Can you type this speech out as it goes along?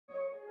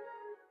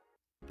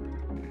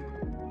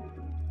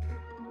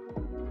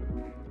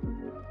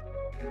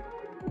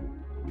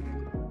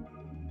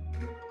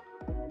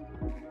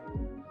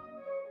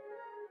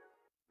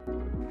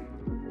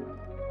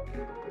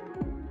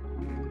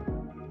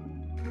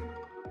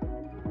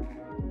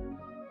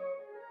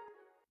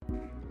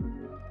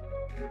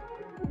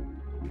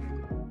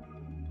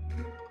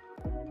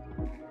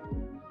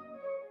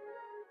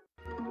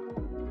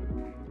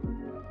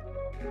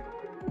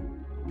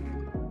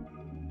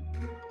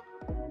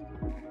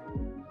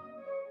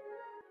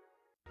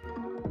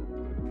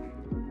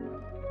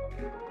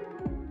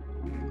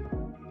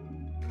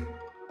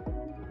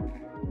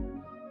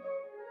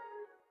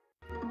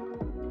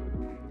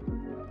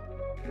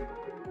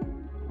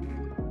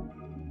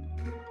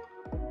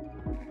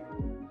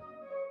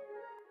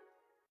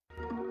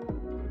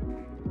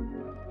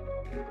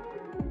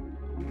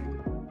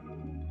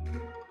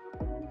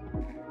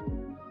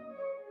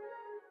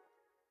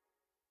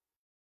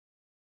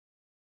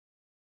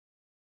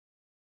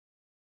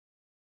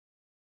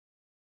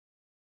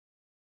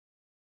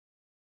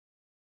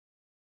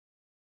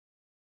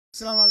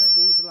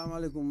Assalamu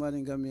alaikum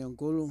bani Gambian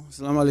Kulu.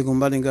 Assalamu alaikum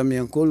bani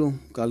Gambian Kulu.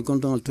 Kal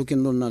konton al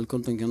token don al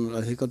konton kan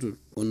al hekatu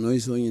on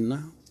noise on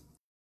yinna.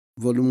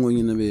 Volume on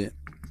yinna be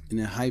in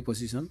a high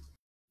position.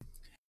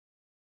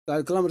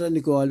 Kal kalamata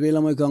ndiko al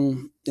bela moy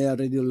kan air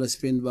radio la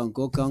Spain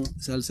banko kan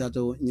sal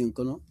sato nyin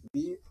kono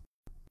bi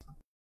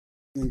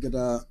nyin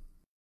kata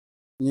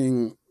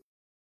nyin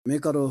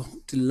mekaro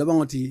til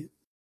labangoti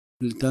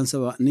til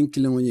tansaba nin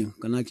kilengo nyin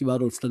kana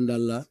kibaro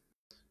ftandalla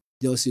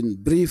just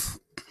in brief.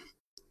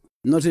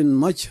 Not in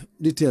much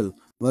detail,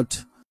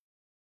 but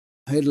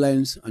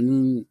headlines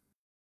and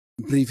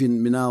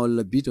briefing mina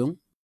wala bitong.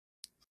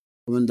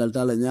 Kuman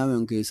daltala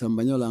nyame ke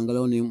sambanyola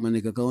angalaw ni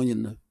manika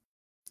kaonyin na.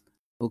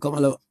 O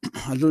kamala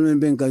adun men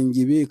ben kan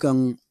jibi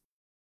kan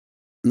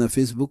na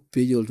Facebook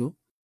page also.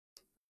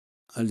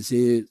 Ali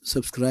say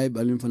subscribe,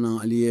 ali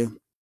fana ali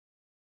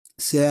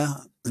share,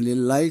 ali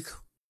like,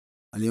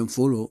 ali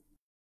follow,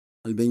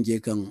 ali benje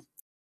kan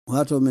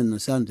Waato men na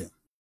sante.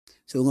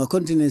 So nga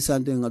continue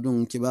sante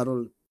ngadong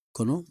kibarol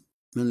kono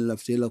men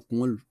laftela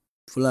kungol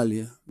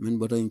fulali men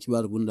bota in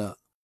kibar bunda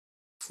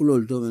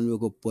fulol to men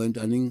ko point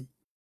aning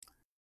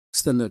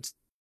standard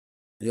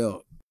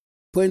yo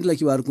point la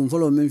kibar kun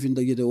follow men fin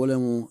tagite wala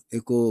mo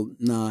eko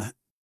na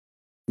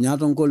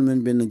nyaton kol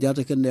men ben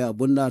jata kende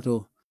bunda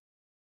to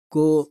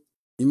ko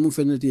imu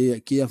feneti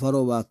ki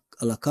afaro ba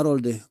ala karol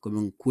de ko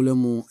men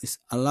kulemu is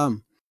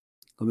alarm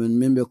ko men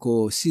membe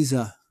ko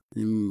sisa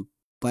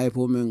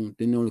pipe men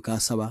denol ka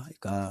saba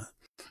ka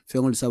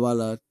fengol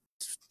sabala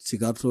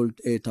sigartol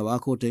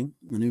tobacco thing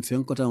and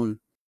fenko town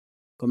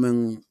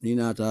comme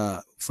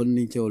ninata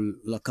fonninkewol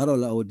la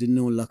karola o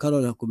dinno la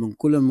karola comme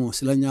kulemo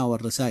silanya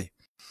warta sai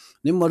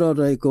nimmodo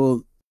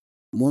ko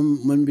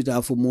mon bita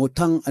fu mo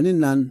tang anin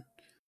nan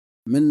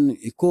men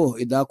iko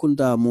ida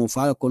kunta mo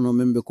fa kono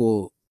membe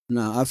ko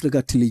na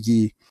Africa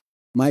tiliji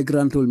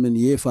migrantol men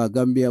yefa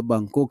Gambia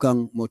banko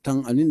kan mo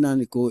tang anin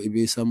nan ko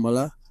ibe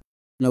sambala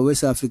na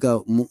West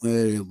Africa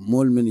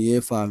mol men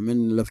yefa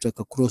men lafta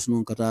ka cross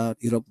non kata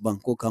Europe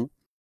banko kan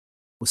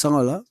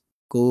usangala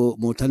ko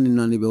motani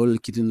nani be wala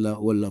kitin la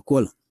wala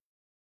kola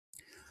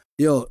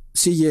yo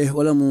sije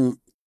wala mu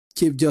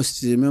chief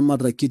justice me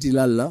matra kiti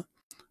lalla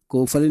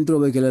ko falintro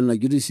be kala na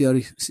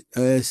judiciary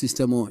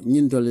system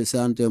nyintole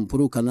sante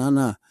mpuru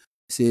kanana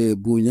se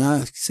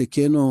bunya se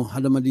keno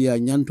hadamadiya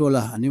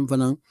nyantola anim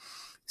fanan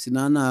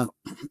sinana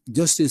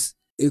justice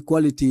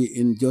equality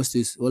in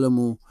justice wala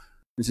mu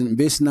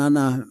base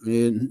nana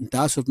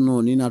tasot no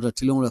ni nata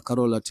tilong la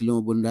karola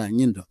tilong bunda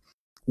nyindo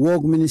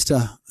work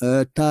minister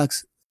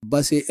tax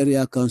Base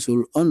Area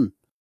Council on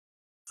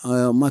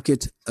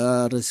market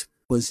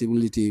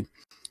responsibility.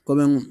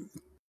 Comme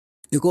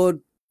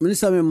iko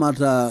minister me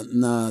mata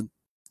na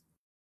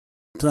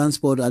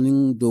transport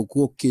aning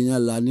doko Kenya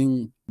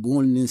laning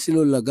bungol ni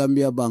silo la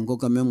Gambia banko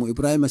kamemo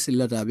Ibrahim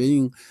Silata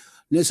being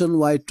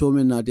nationwide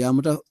tome na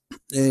diamata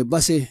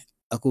base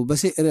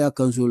Area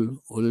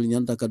Council ol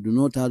nyanta ka do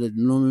not have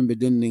no membe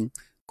denning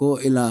ko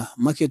ila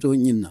marketo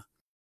nyinna.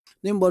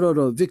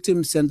 Nimboro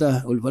victim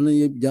center ol fana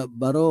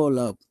baro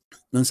la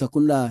nan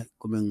sakunda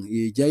komen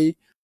jay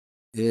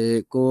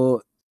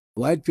ko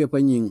white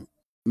paper nying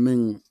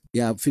men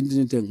ya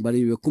fintiniten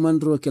bari we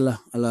kumandro kala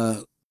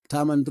ala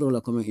tamandro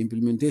la komen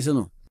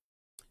implementation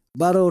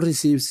Baro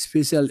receives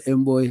special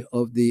envoy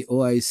of the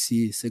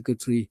OIC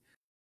Secretary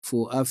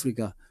for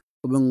Africa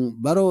komen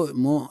Baro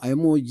mo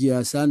aymo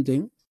jia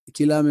santen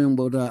kila men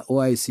boda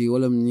OIC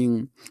wala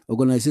nying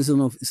Organization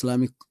of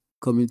Islamic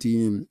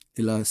Community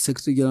ila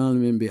Secretary General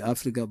member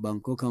Africa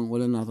Bangkok kan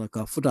wala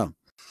nataka futa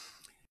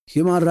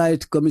Human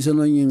Rights Commission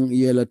on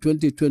yela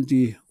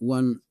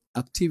 2021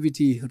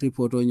 activity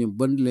report on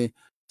bundle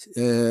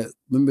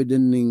member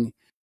denning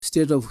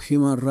state of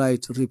human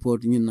rights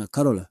report na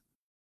Karola.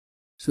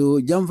 So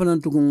jamfanan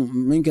tukun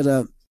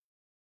menkeda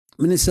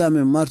minister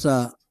me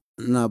Marta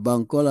na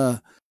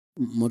bankola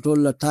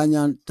motola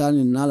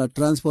tani nala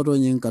transport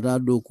on kata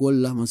do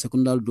kolla man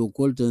secondal do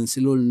kol ten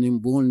silol nim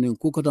bol nim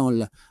kukata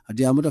wala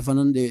adiamata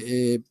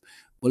fanande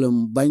wala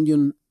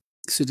Banjul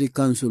City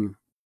Council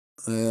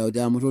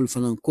amotol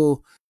fanan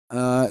ko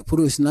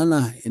purus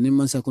nana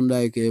eniman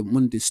sakunda ke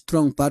monti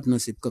strong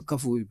partnership ka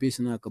kafu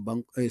besina ka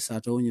bank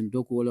sata wonin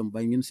doko wala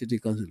Banjul City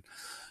Council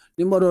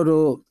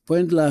nimoro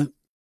point la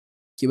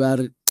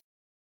kibar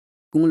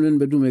kungulwen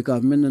bedume ka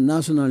men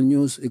national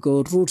news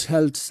iko root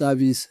health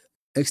service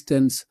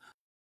extends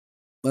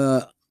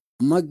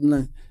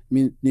magna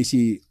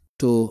nisi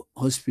to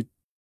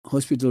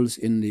hospitals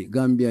in the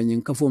Gambia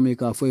nyen kafo me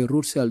ka fo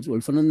root cells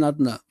wal fanan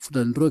natna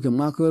futan droke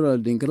makoro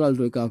dinkral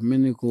do ka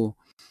meniko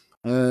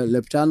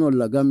leptano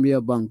la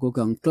Gambia banko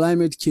kan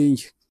climate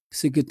change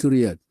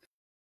secretariat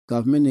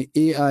ka meni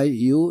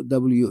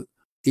AIUWA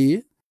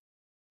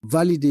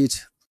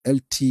validate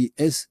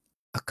LTS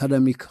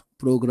academic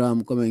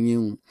program comme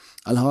nyen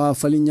alhawa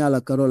falinya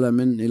la karola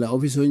men ila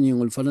office nyen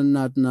wal fanan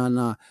natna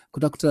na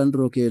kutaktan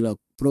droke la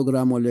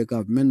program le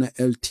ka men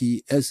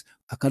LTS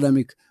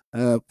academic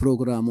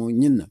programo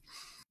nyinna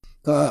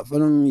ka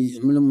fanan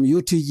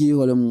UTG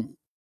wala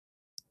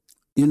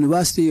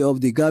University of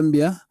the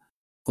Gambia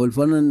ol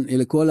fanan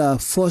ilikola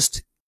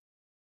first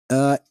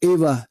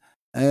eva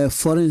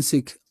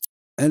forensic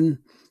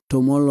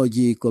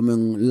entomology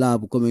comme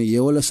lab comme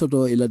yewola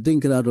soto ila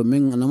dinkirato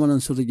men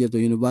anamanan soto jeto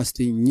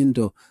university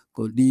nyinto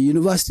ko the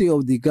University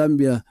of the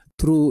Gambia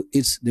through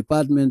its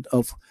Department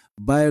of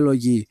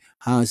Biology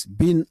has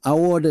been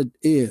awarded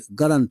a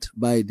grant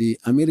by the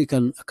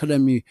American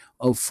Academy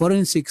of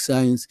Forensic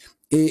Science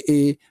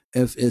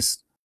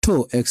AAFS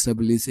to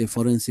establish a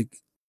forensic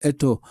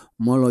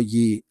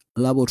entomology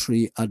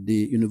laboratory at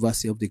the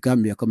University of the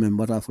Gambia. Comme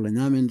mbata fula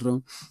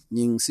nyamendron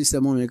nying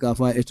system o ka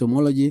fa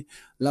entomology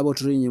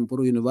laboratory nying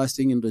pour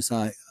university ngindo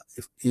sa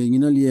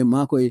nyinali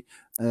mako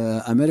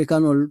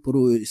Americanol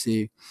pour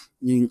se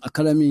nying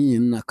academy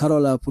nying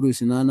Carola pour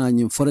sinana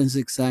nying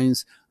forensic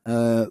science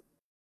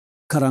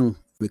karang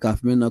we ka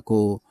mena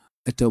ko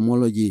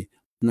entomology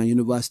na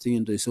university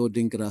ngindo so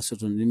dinkra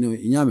soton nino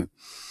nyame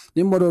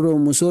nimboro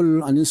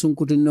musol anin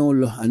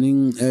sunkutinol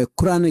anin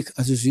Quranic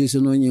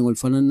Association o nyingol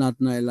fananat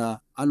na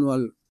ila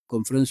annual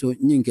conference o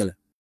nyinkele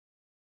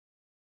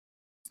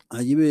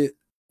ajibe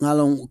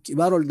ngalon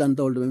kibarol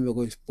dantol de membe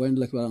ko point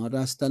la kibar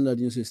ngata standard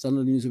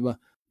news ba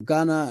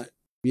Ghana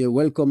be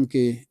welcome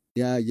ke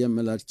ya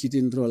jamala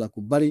chitindro la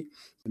ku bari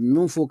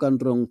mon fo kan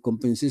ron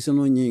compensation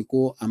o nyi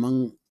ko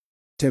amang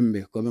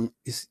tembe ko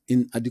is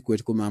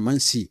inadequate ko man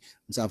si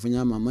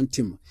msafanya man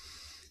tim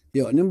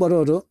yo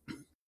nimboro to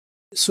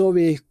so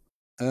we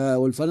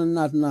wal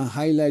fananat na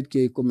highlight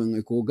ke ko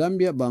ko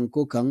Gambia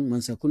banko kan man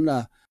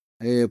sakunda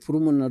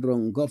promote na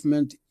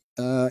government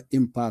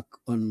impact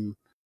on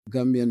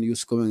Gambian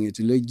youth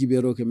community le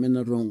Bii-Baaro ke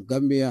menadron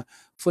Gambia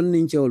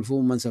funding chewol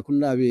fu man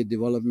sakunda be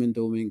development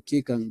o men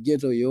ke kan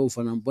geto yo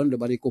fanan bonde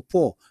bari ko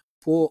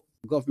po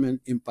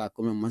government impact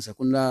ko man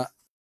sakunda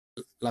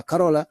la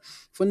Carola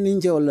funding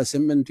chewol la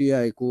sementu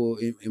ya ko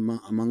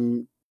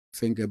amang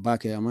fenke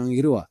bake amang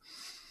irwa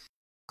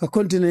ka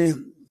continue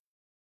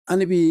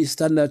anibi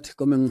standard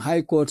comme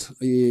high court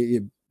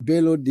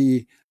belo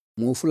di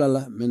mo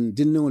fulala men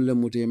dinno le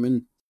muté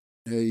men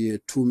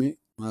tumi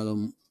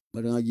malam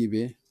badanga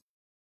jibe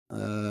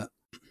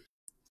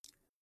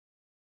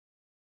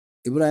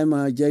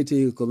Ibrahima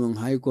Jaiti comme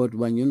high court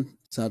banyon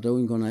sa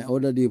tawin ko na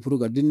order di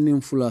puruga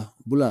dinnim fula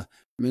bula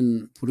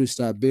men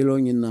purista belo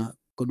nyina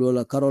ko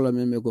dola Carola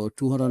men ko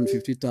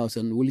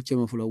 250,000 wuli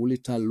chema fula wuli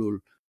talul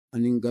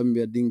anin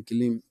Gambia din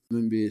kilim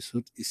membe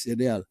sut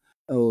isedeal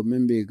o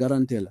membe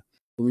garantela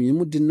ko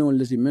yimu dinno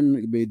lati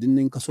men be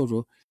dinnin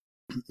kasoto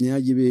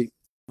nyaji be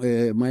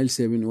mile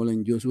 7 wala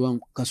Joshua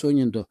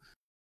kasonyento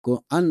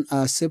ko an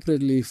are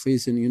separately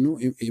facing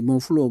mo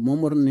fulo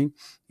momorning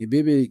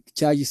bebe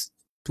charges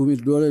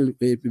 $2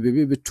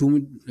 bebe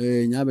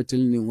nyabe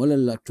telni wala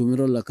la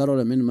tumiro la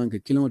Carola men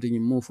manke kilometer ni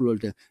mo fulo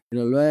te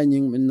la loya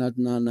nying men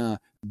na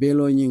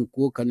belo nying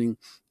ko kanin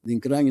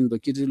dinkrangin do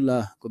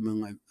kitilla ko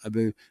men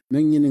abe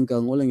men nyinin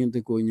kan wala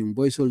ngente ko nyim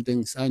boy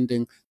solten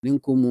sanden nin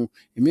ko mu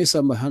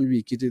imesa ma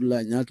hanbi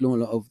kitilla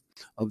nyatlo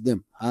of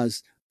them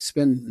has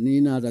spent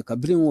nina da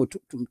kabrin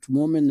to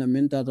moment na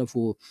mentata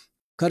for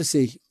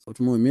karse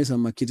otumo mesa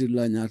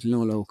makitilla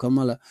nyatlo la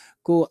kamala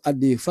ko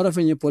adi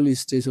farafenye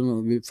police station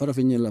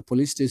farafenye la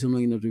police station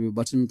ina to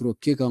batin pro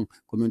kekan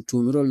komen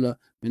tumiro la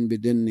men be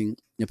denning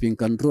nyapin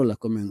control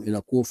komen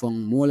ila ko fang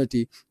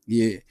molati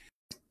ye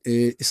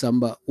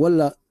isamba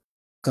wala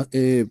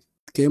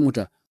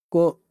kemuta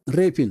ko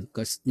raping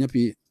kas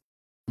nyapi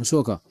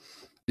musoka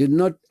did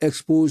not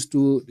expose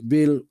to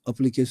bail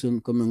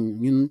application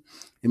coming in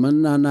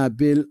imanana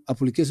bail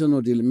application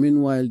or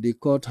meanwhile the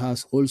court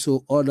has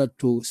also ordered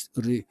to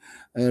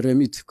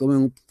remit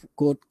coming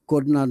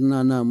court na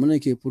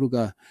muneke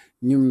puruga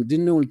nyum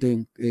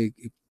dinulten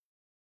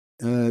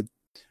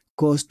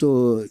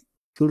costo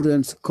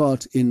children's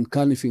court in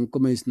Kanifing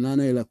comments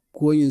nana ila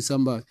koyin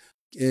samba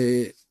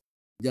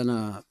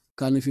jana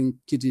Kanifing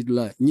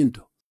kitidla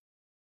nyinto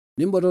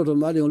nimboto to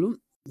mali olum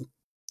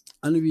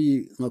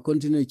anbi nga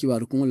continue ci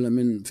war ko la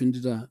men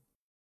findita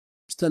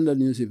standard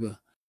newspaper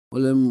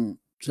wala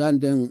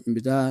sanden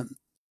mbita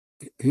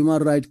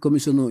human right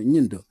commission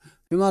nyindo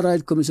human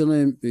right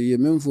commission ye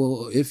même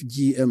fo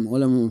FGM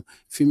wala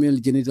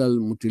female genital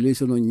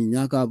mutilation ni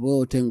nyaka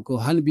bo ten ko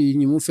hanbi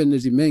ni mu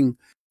fenneti men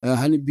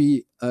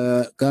hanbi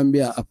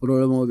Gambia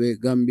aprolamo be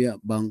Gambia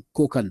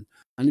bankokan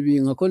hanbi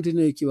nga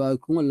continue ci war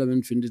ko la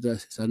men findita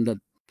standard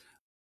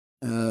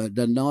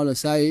dan wala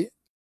sai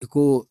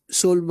ko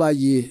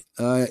solbaji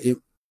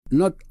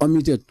not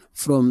omitted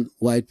from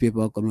white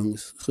paper coming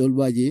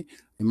solbaji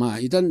ma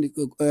itan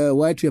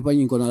white paper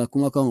ni kono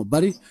kuma kan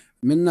bari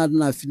menna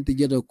na finti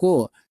jedo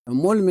ko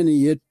mol men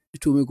yet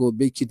tumi ko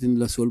bekitin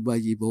la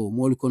solbaji bo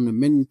mol kono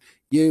men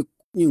ye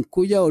nin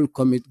kujawol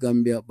commit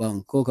Gambia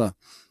bankoka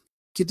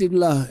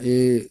kitibla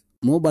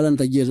mo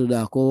balanta jeto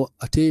da ko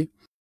ate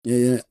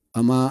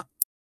ama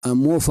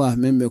amofa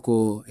membe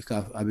ko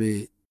ka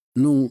abe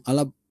nun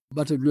ala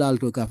batu dulal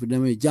to ka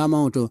fidame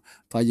jama to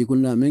faji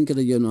kunna men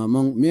kete jeno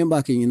among memba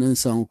ke nginen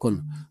san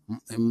kon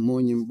mo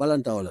nyim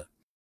balanta wala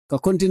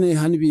ka continue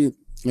hanbi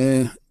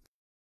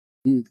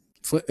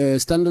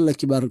standard la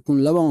kibar kun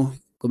laban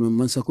ko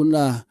man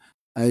sakunda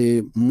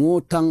ay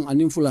mo tang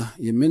anin fula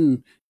ye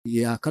men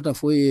ya kata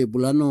foye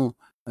bulano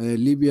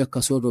Libya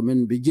kasoto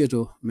men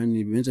bijeto men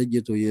meta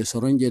jeto ye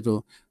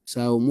soronjeto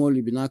sa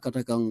moli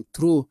binakata kan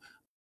through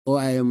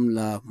OIM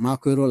la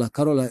makwero la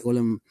karola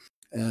olem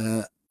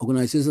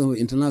Organization of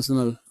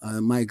International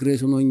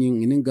Migration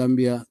in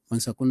Gambia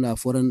mansakunda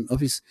Foreign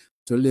Office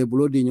to le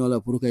blodi nyola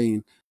puruka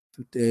in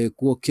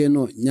ko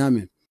keno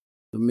nyame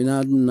to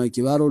mina na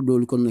kibaro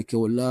dol kon ke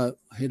wala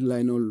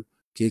headline ol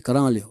ke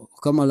karangale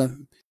kamala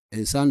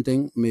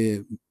santeng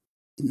me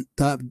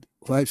tab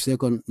 5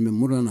 second me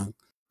murana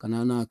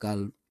kanana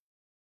kal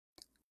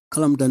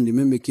kalam dandi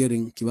membe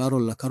kering kibaro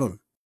la karol.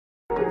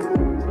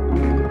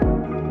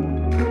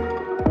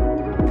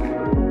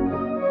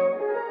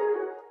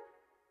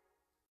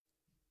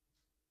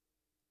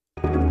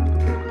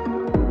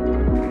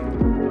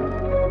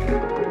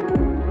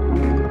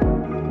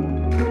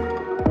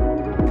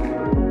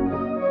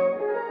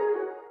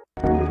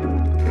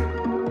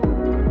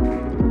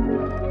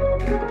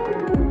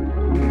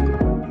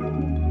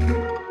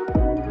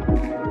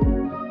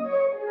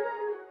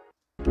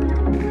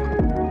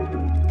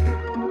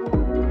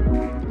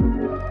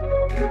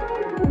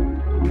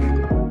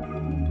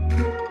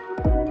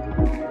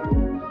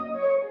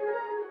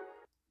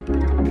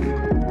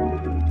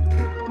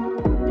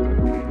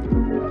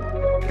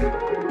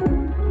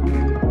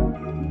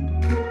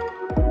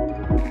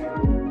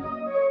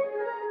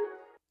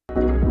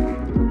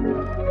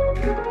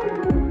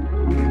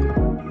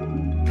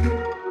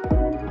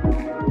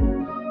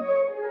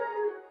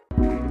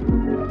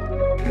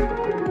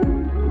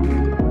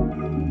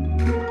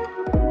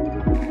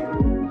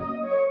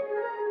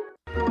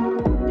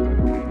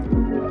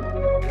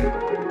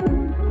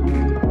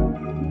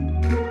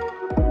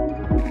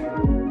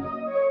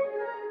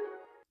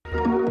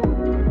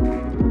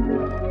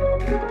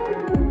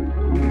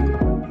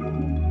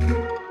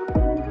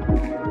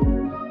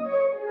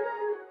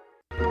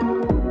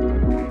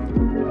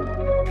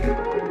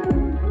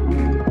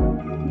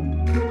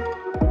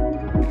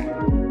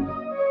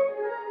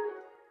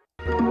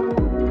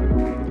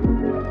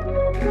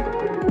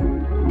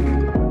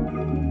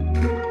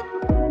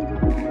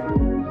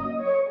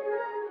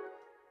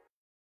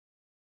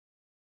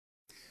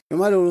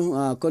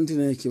 Yamalo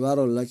continue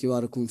kibaro la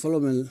kibaro kum follow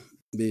mel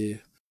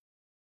be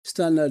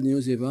standard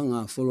newspaper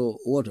nga follow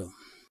Waato.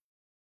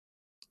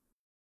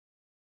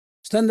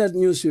 Standard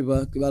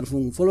newspaper kibaro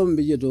fun follow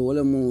mbijeto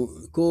wala mo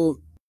ko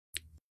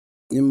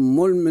ni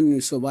mol men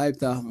survive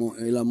ta mo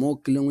ila mo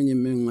kilongo ni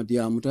men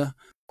ngadia muta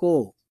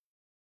ko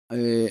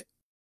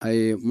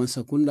ay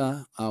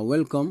masakunda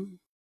welcome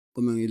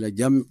comme ila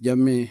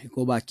jamme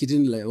ko ba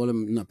kitin la wala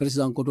na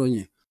president ko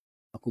tonye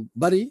ako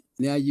bari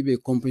ne ajibe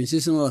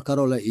compensation la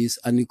karola is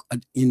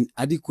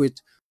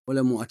inadequate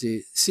wala mo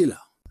ate sila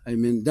I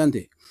mean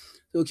dante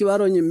so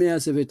kibaro ni mea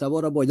seve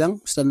tabora bojang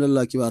standard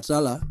la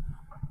kibartala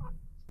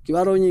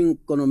kibaro ni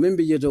kono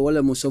membi jeto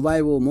wala mo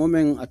survive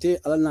momen ate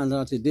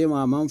alana ate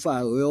dema manfa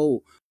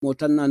yo mo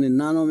tanani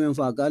nano men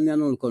fa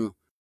ganyanol kono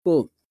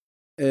ko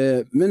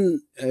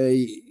men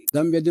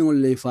Gambia dingol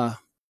le fa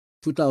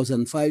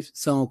 2005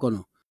 sango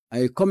kono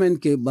ay comment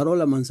ke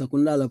barola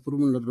mansakunda la pour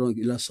mun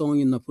la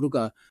songi na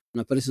puruka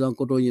na president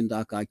koto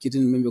nyinda ka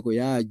kitin membe ko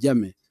ya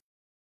jamme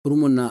pour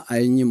mun na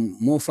ay nyim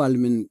mo fal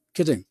min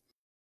keten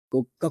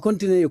ko ka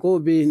continue ko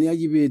be ni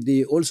ajibe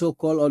they also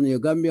call on your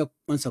Gambia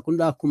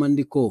mansakunda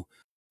kumandi ko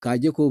ka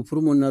je ko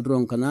pour mun na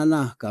dron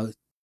kanana ka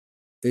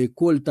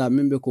kolta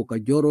membe ko ka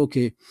joro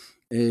ke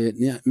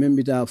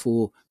membe da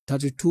for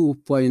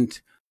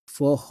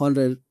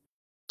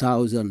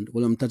 32,400,000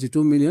 well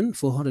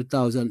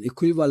 32,400,000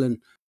 equivalent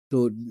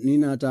to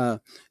ninata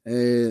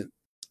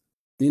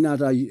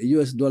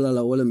US dollar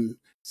la wala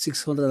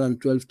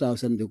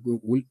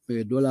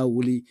 612,000 dollar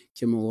wuli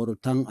kema woro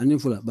tang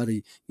anifula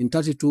bari in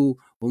 32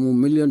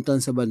 million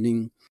tan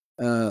sabanding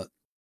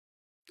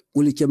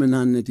wuli kema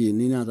naneti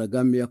ninata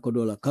Gambia ko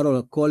dollar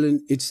karola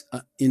calling it's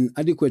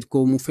inadequate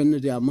ko mu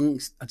fennete among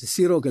at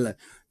zero kala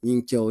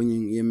nyin kyo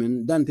nyin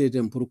yemen dante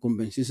tem pour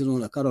compensation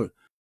la karol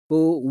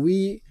so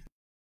we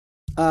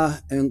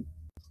are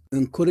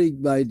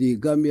encouraged by the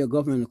Gambia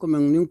government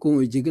comme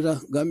ninko jigira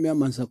Gambia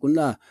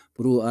mansakunda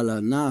pour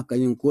ala na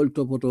kanyin kol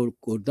topoto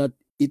ko that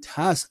it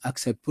has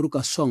accept pour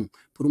ka song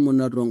pour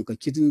monadron ka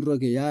kitin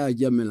roke ya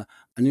jamela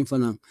anin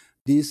fana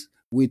this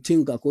we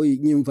think ako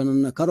nyim fana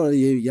na karol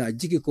ya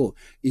jikiko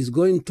is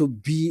going to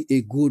be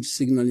a good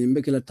signal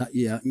imbekela ta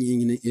ya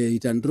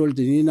itandrol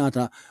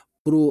tinata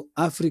pour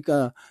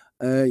Africa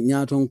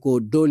nyaton ko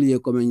dolie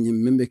comme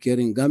membe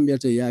kering Gambia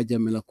te ya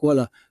jamela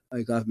kola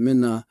ka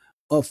mena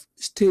of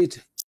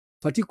state,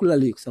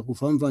 particularly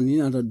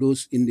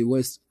those in the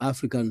West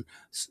African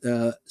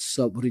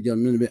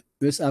sub-region,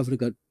 West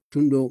Africa,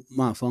 Tundo,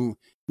 Mafang,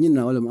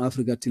 Nina, Olam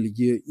Africa,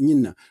 Tiligi,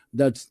 Nina,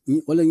 that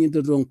Olang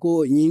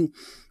Interdronko, Ning,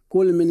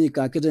 Kolmeni,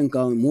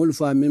 Kaketanka,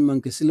 Molfa,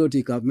 Memman,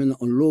 Kesiloti, men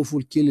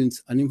unlawful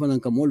killings, and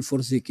Infananka, Mol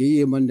Force,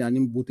 Key,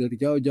 Mandanim, Buter,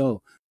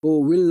 Jau,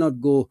 who will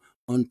not go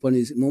on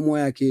punish,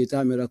 Momoyaki,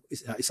 Tamera,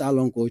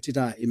 Salonko,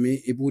 Chita,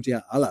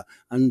 Ibutia, Allah,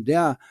 and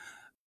there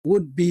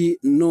would be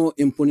no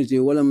impunity.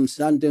 Walam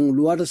something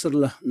luada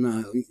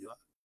na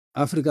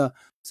Africa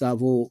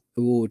savo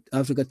o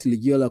Africa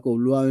tiligiola ko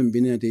luwa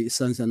binete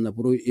sansan na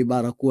pro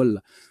ibara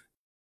kolla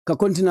ka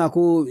kontina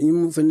ko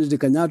im fenede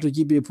kanyato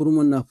jibe pour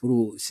mon na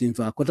pour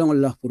sinfa ko tan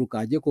la pour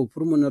ka je ko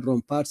pour mon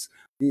rom parts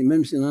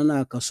même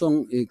sinana ka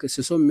song e que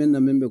ce sont men na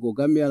membe ko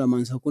Gambia la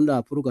man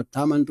sakunda pour ka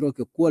tamandro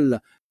ke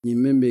kolla ni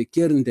membe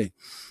kernde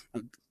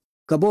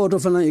kabo to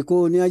fana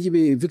iko ni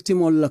ajibe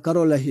victim la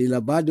karola ila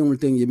badon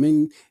tengi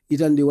men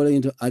itandi wala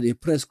into at a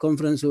press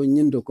conference o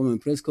nyindo comme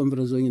press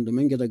conference o nyindo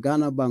men geta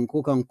Ghana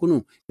banko kan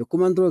kunu e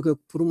komandro ke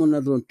pour mon na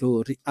don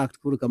to react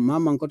pour ka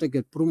mama ko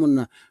ke pour mon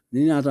na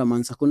ni ata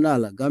man sakunda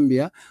la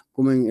Gambia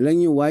comme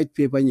lanyi white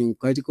paper nyin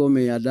kaiti ko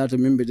me ya data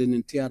membe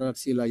den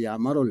TRRC la ya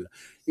marol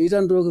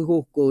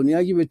itandro ko ni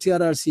ajibe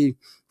TRRC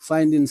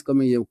findings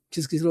comme ye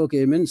kiskisro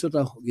ke men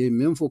sota ge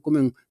men fo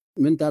comme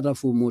men tata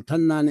fu mo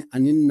tannane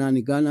anin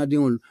nani Ghana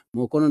dingol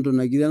mo kononto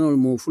Nigerianol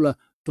mo fula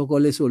toko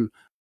lesol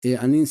e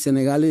anin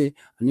Senegalais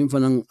anin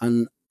fanan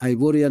an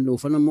Ivorian do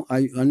fanan mo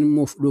anin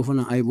mo do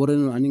fanan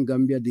Ivorian anin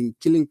Gambia din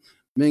killing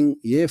men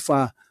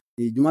yefa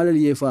e jumalel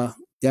yefa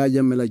ya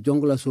jamela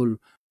jongla sol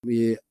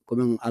e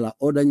komen ala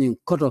order nyin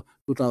koto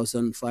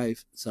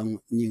 2005 sang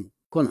nyin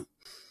kono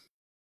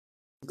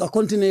ka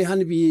continue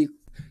hanbi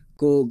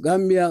ko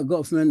Gambia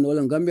government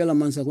wala Gambia la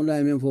man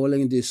sakunda men fo wala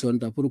ngi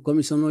sonta pour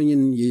commission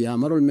nyin ya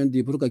marol men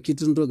di pour ka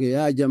kitunto ke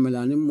ya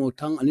jamela ni mo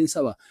tang anin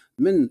saba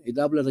men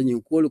idabla tan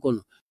nyin kol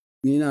kono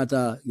ni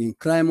nata nyin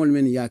crime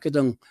men ya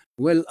ketan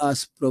well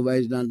as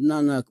provided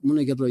nana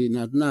mun ke to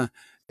na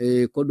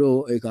e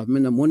kodo e ka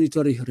men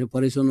monitoring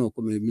reparation o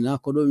ko mina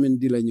kodo men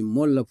dila nyin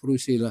molla pour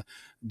sila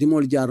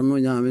dimol jarno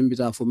nya men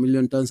bita fo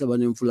million tan saba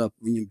nem fula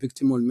nyin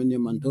victim men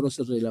man toro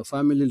soto la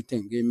family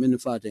thing ge men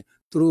fate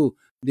through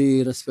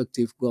the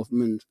respective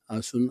government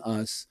as soon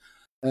as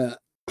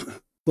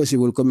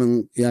possible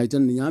coming ya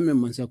itan nyame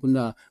man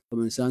sakunda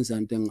coming sans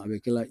anteng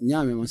abekela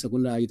nyame man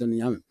sakunda itan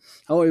nyame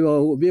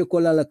however be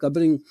kola la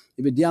kabring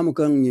be diamo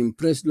kan in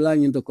press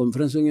line into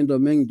conference into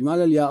men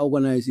malal ya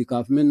organize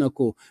government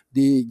nako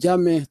di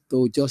jame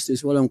to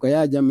justice wala ko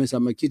ya jame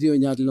sama kitio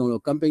nyati lo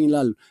campaign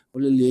lal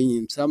wala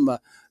leyin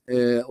samba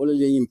wala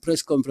leyin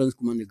press conference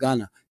kuma ni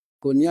Ghana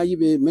ko niaji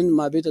be men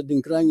mabeta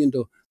din krang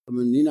into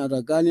coming nina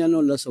ta Ghana no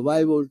la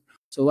survival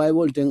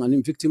thing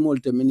and victim all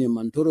te meni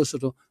man toro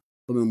soto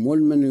comme mol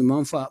men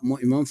manfa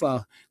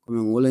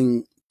comme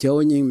wolen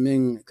tewni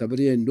men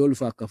kabri ndol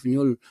fa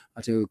kafnyol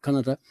ate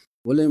Canada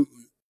wolen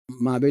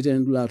ma bete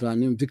ndula ta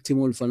ni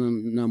victim all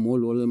fanan na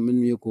mol wolen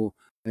men yeko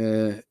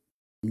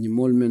ni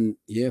mol men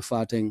ye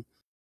faten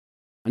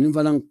anin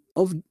fanan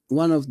of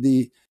one of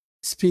the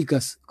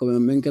speakers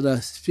comme men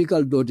kada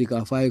speaker doti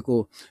ka fay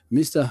ko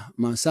Mr.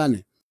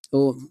 Masane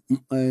o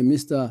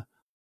Mr.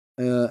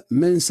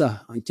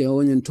 Mensa anke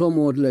onyen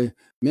tomo le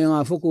men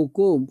afoko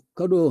ko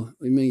kado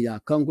men ya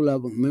kankula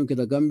men ke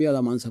da Gambia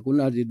la man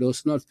sakuna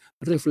does not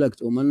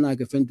reflect o manna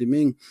ke fenti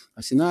men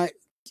asina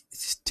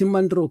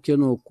timandro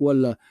keno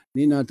kola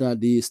ninata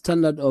the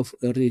standard of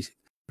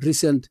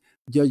recent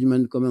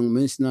judgment comme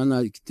men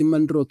nana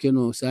timandro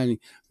keno sani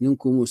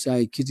ninkumu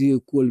sai kiti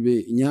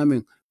kolbe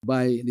nyamen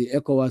by the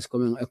ECOWAS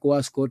comme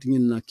ECOWAS court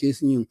na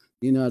case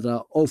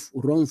ninata of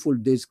wrongful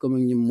deaths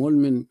comme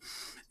molmen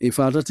if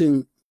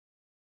atatin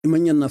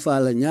imanyan na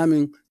fala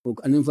nyamin o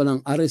anin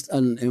fanan arrest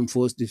and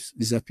enforce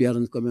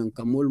disappearance comme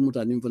kamol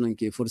muta anin fanan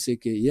ke force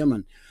ke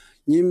Yemen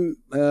nim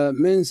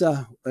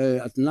mensa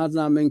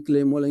atnadna men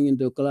claim wala ngin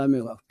to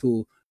claim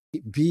to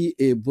be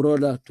a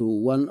brother to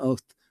one of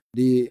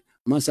the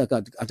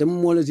massacred atem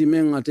molati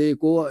men ate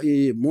ko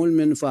mol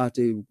men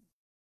fate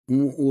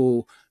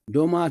o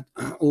doma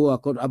o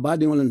akor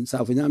abadi wala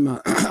safu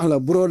nyama ala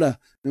brother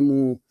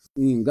mu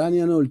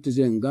Ghanaian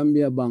oltizen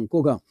Gambia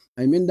Bangkoka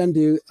I mean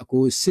dante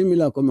ko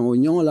similar comme o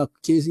nyola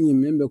case ni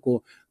membe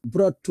ko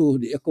brought to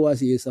the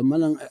ECOWAS is a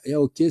man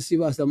ya case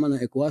va samana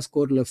ECOWAS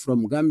court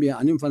from Gambia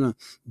anim fana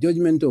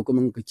judgment ko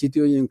comme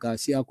kitio yin ka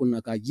sia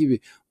kuna ka give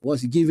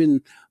was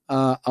given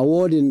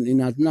award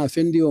in atna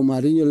fendi o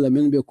marinho la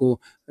membe ko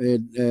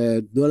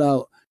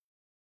dollar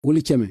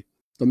wulikeme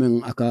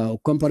comme aka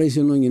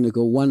comparison ni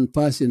ko one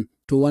person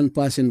to one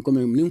person comme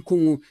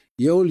ninkungu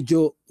yewul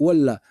jo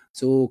walla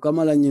so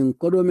kamala nyin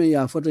kodome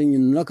ya fota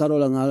nyin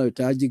nakarola ngalo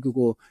taji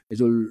ko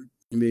etol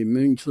me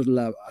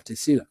mentola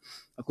atesila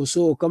ako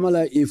so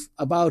kamala if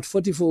about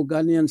 44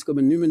 Ghanaians come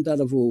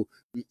numentata for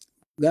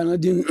Ghana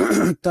din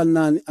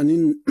tanan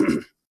anin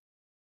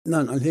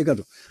nan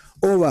alhekato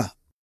over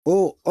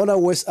other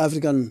West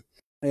African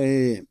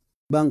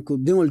bank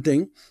dingol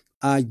thing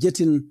are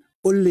getting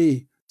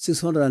only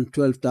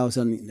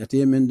 612,000 that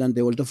yemen dan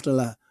they will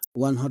toftala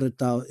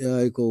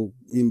 100,000 ko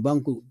in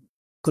banku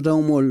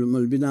kotang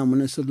mol bina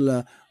mun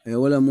sudla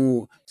wala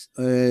mu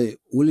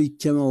wuli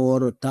chema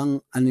woro tang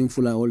anin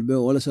fula wolbe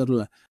wala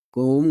sudla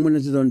ko mun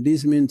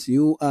this means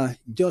you are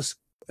just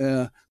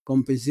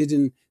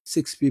compensating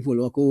 6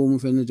 people ko mu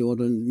fenete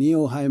wodo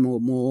niyo haymo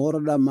mo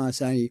woroda ma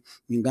sai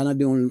ngana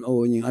de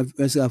o nyi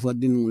asa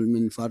fadin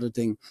min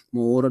fataten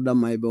mo woroda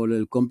mai be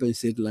wala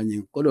compensate la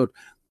nyi kodot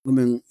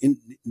in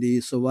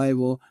the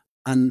survival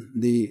and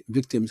the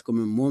victims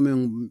comme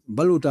momen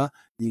baluta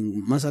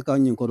in massacre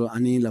in koto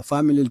ani la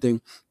family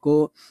thing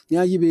ko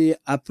nyaji be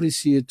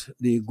appreciate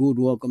the good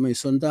work me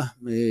sonta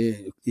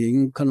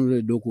in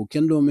kanule doku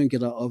kendo men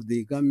kita of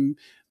the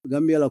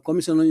Gambia la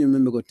commission on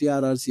member ko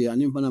TRRC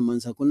ani pana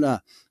mansakunda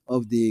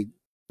of the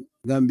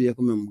Gambia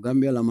come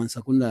Gambia la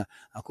mansakunda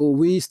ako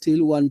we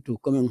still want to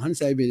come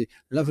hansa be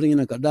lafring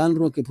na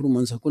kadanro ke puru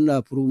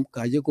mansakunda puru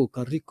kaje ko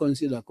ka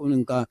reconsider ko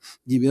nka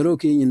jibero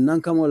ki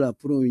nnan kamola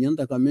puru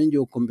nyanta ka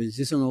menjo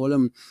compensation wala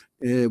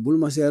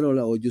bulma sero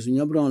la o jusu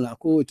nyabron la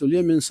ko to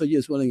le men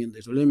soje wala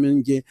ngende to le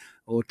men je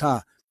o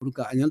ta puru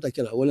ka nyanta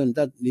kala wala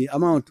that the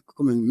amount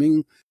come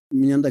min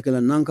nyanta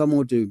kala nanka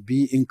mo to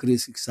be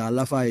increase sa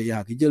lafa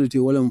ya ki jeluti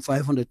wala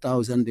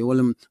 500,000 de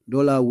wala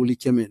dollar wuli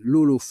keme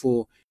lulu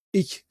for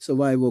each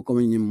survivor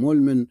coming in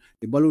molmen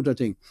the baluta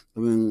thing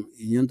coming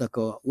yanta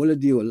ka wala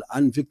di wal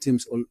and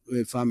victims all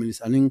families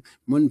aning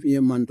mon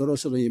man toro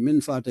so men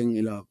faten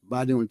ila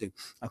bade on thing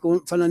ako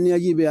fanani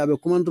aji be abe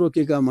komandro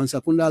ke ka man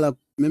sakunda la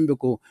membe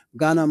ko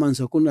Ghana man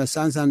sakunda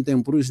sansan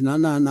tempurus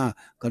na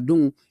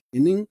kadung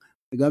inin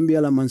Gambia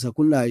la man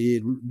sakunda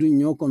ye dun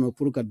nyoko no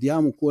pour ka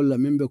diamu ko la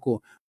membe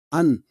ko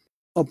an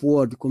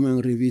upward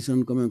coming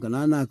revision coming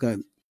kanana ka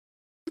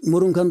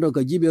murun kan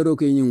ka jibero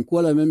ke nyin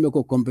kola membe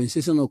ko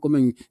compensation o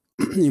komen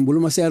in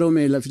buluma sero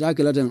me la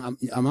fitake laten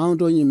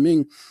amount on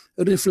min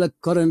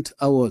reflect current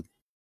award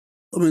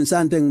komen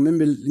santeng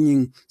membe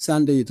nyin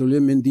sande to le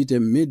men dite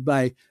made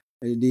by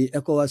the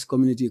ECOWAS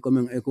community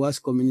komen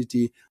ECOWAS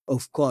community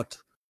of court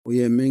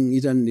we men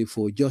itan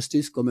for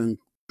justice komen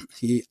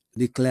he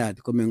declared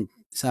komen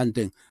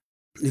santeng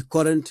the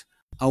current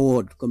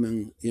award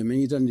komen ye men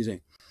itan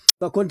dite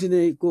ka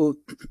continue ko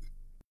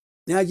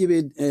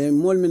nyajibe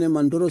molmine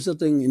mandoro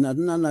setting in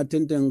adna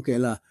tenten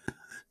kela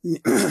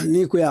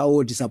ni ko ya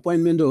o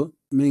disappointment do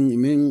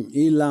min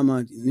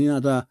ilama ni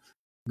ata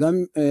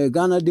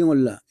Ghana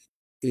dingola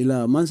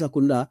ila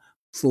mansakunda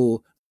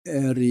for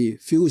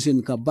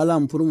refusing ka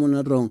balam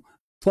purumuna rong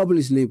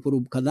publicly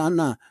puru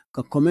kadana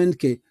ka comment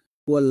ke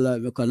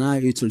wala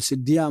kana itul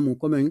sidiamu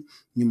komen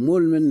ni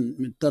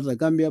molmen tata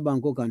Gambia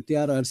banko kan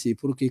TRRC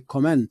puru ki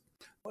comment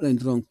wala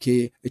ndron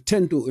ke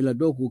tento ila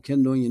doku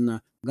kendo ina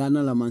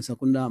Ghana la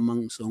mansakunda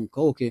among son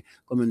kauke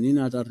comme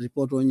nina ta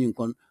report on yin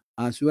kon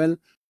as well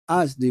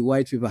as the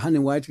white people hani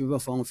white people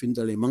found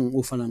fintale mang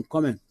ufanan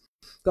comment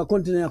ka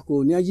continue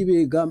ko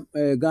nyajibe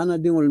Ghana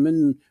dingol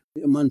men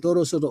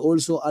mantoro soto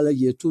also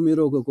Alhaji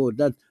tumiro ko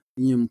that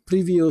in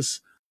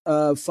previous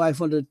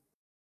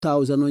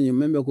 500,000 on yin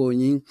member ko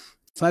yin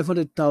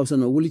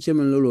 500,000 wuli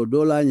kemen lolo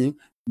dollar yin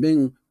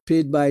being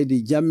paid by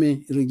the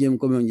Jamme regime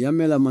comme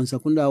Jamme la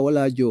mansakunda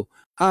wala jo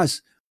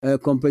as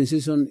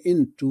compensation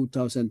in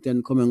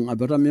 2010 coming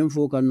abera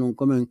memfo kanon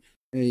coming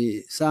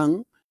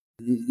sang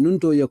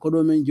nunto ya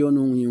kodo men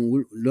jono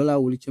lola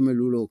wuli cheme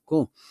lulo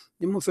ko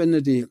nimo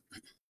feneti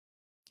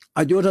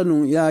ajota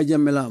nun ya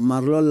jamela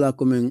marlo la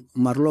coming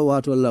marlo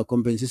wato la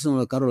compensation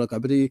la karola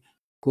kabiri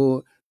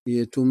ko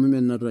ye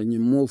tumimen na ranyi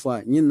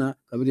mofa nyina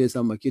kabiri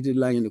samba kiti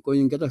la nyini ko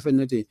yinkata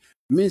feneti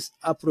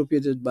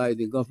misappropriated by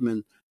the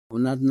government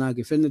onatna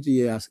ke feneti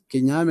ya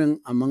kenyamen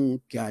among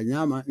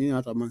kanyama ni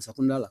ata man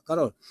sakunda la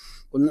karol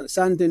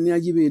sante ni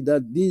ajibe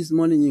that this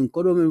morning in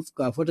kodom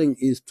ka voting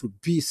is to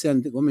be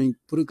sent gomen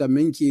purika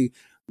menki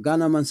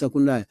Ghana man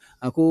sakunda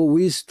ako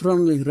we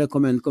strongly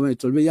recommend come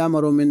tolbe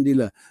yamaro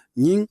mendila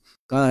ning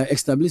ka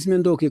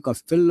establishment o ke ka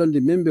fellon de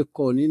member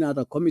ko ni na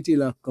committee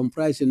la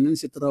comprising nin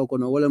sitra ko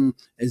no wala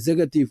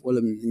executive wala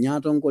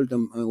nyaton ko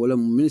wala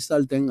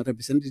ministerial ten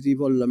representative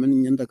wala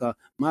men nyanta ka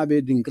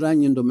mabe din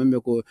gran do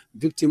member ko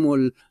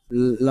victim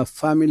la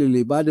family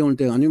li bade on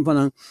te anim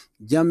fana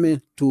jamme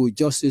to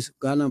justice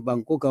Ghana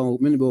banko ka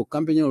men bo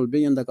campaign ol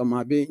be nyanta ka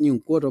mabe nyin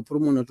ko to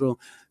promono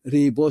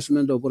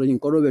reimbursement o por nyin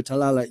ko be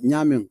talala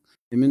nyamen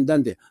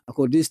Dante.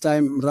 Ako this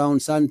time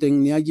round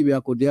something niajibe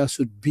ako there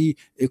should be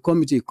a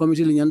committee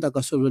li nyanta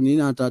ka so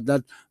ninata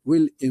that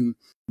will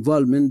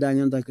involve menda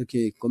nyanta ka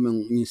ke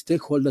comme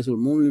stakeholders will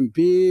mom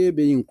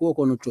be in ko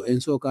kono to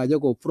enso ka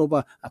jako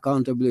proper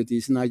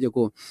accountability sinaje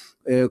ko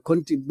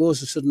konti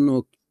boss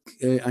sudno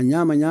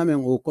anyama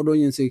nyamen o kodo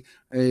yense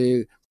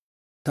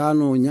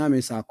tano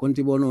nyame sa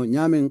konti bono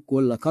nyamen ko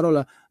la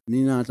karola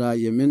ninata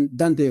yemen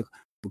Dante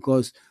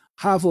because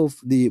half of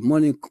the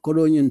money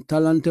Kodonian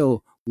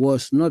talento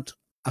was not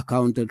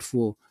accounted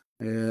for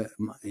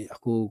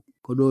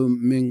kodo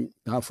men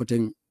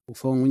hafoten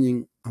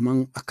fonyin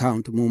among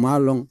account mo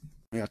malong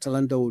ya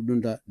talento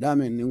dunda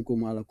dame ninku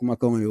mala kuma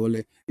ko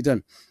yole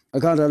itan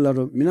account la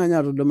do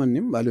minanya do man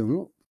nim bale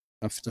no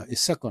after a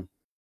second.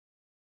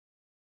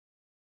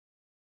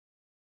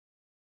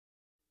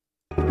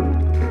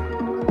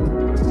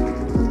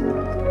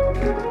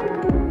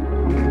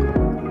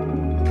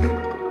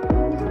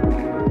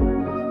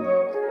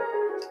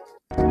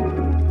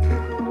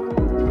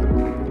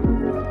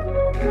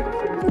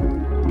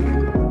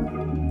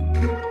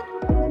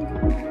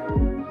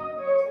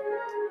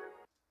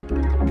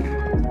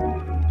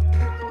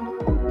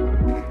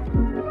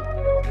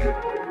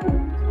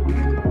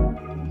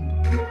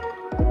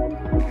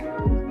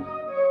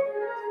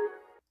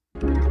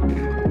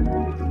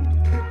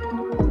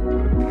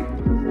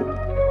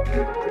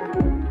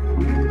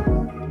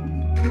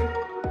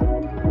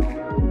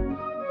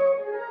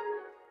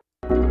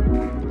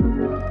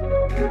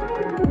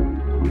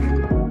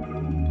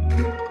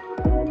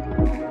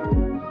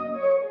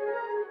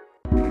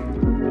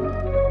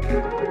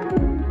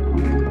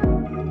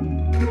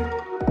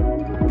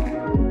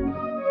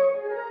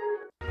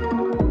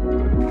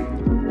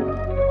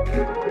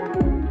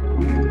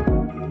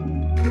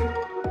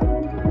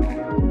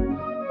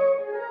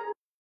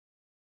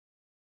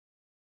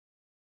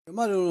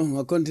 Tomorrow,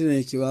 I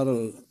continue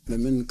Kibaro, the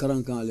men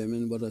Karanka, the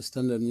men but a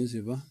standard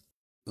newspaper.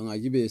 When I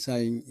give a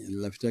sign,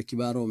 Lafita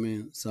Kibaro,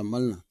 men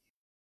Samalna.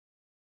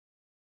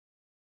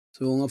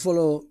 So I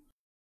follow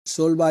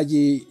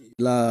Solbaji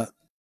la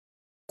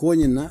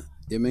Konina,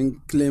 the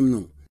men claim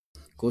no.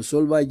 Because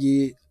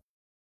Solbaji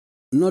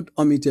not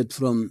omitted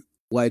from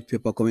white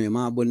paper, come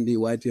ma bondi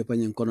white paper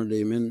in Kono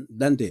de men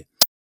Dante.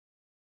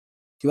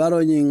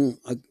 Kibaro in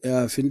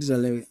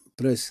Fintale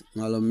press,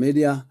 Malo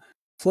media.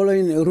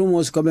 Following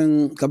rumors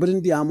coming,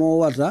 Kabrinti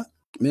Amo Wata,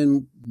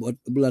 men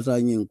Bulata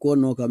in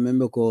Kono,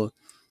 member ko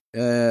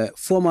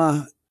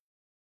former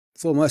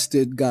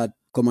state guard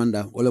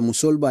commander, Ola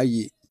Musolba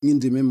yi,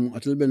 Ninti mem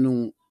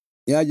Atelbenung,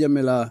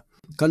 Yajamela,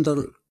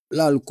 Kantar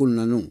Lal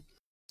Kulnanung.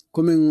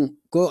 Coming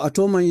ko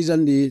Atoma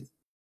Izandi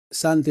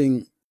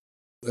something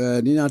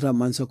Ninata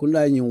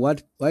Mansakunda in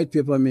white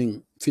paper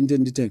ming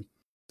Finten Diteng.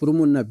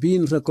 Purumuna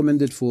being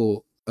recommended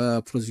for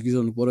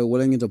prosecution for a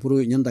Walling the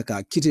Puru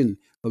Yandaka Kitin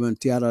from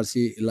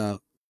TRC la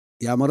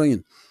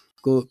Yamaroin.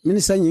 Ko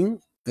Minisaning,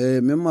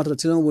 Memata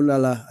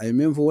Tinabundala, I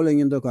mean for Walling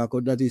in the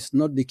Kako, that is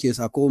not the case.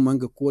 Ako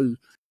Manga call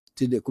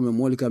to the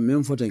Kumamolika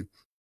Memfoting.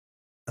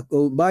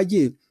 Ako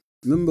Baji,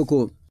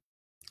 Memberco.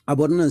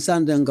 Abona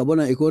sande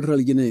ngabona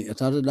equatorial Guinea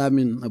atata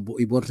damin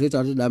iborte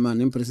tata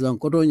daman president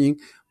kotoning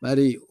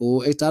bari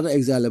o etata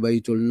exile bay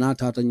tol na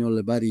tata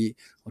nyol bari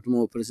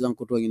otumo president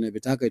kotoning ne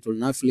betaka tol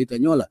na flita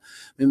nyola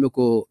membe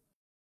ko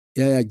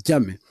ya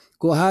jamme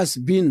ko has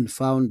been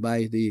found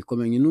by the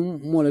coming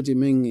molati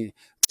meng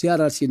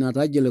TRC na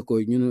tajele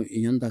ko nyunu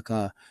inyanda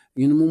ka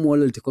nyunu mu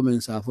molati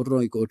commensa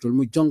fotro ko tol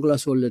mu jongla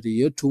solati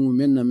yetu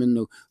menna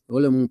menno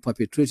wala mu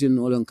perpetrating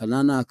wala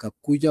kanana ka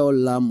kuja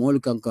wala mol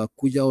kan ka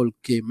kuja wal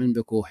ke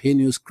menbe ko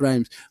heinous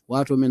crimes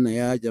wato menna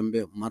ya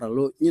jambe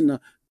maralo nyina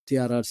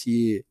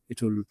TRC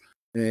itol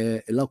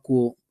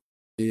elako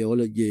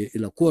wala je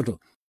elakoto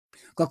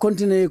ka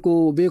continue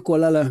ko be ko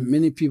lala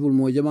many people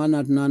mo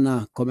jamana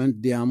nana comment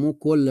diamu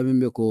ko la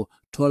membe ko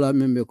tola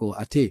membe ko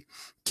ate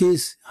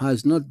case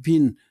has not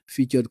been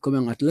featured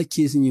coming at la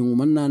case ni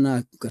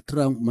manana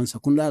katra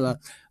mansakundala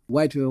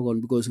white paper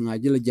because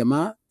ngajila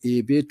jama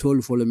e be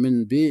told for the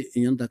men be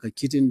nyanta ka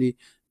kitindi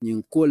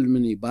nyin kol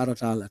mini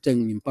barata la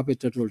teng nyin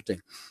papetetol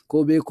teng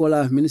ko be ko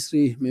la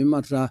ministry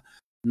mematra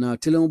na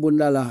telemo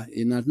bondala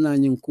e natna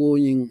nyin ko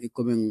nyin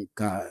coming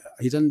ka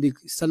hitandi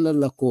standard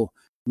la ko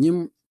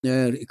nyim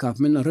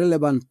ikafmen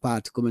relevant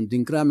part comme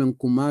dinkramen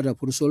kumara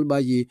pour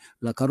solbaji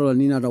la carola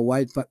nina da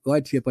white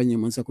paper ni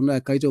mansa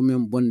kuna kaito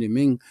mem bonde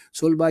men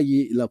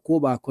solbaji la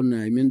koba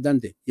konna men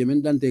dante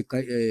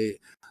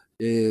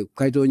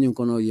kaito nyin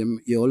kono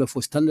ye ole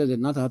fo standard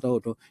nata hata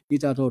auto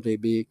ita auto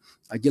be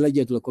ajila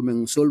jet la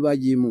comme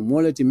solbaji mo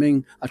moleti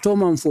men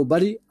atoma fo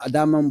bari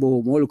adama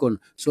mbo molkon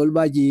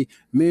solbaji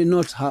may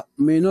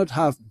not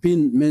have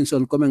been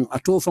mentioned comme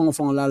ato fong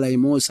la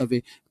mo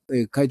save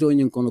kaito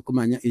nyin kono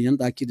kuma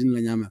yanda kidin la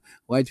nyama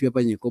white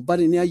paper nyi ko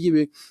bari ni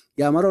ajibe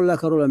ya maro la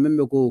karola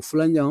membe ko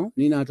fulanja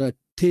ni nata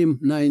team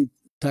 9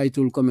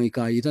 title comme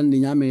ka yitan ni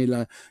nyame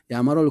la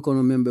ya maro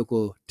kono membe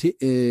ko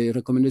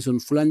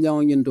recommendation fulanja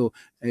nyindo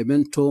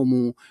mento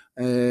mu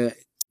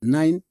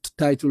 9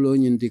 title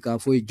nyin dika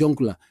fo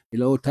jonkla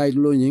ila o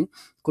title nyin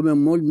comme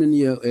mol men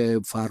ye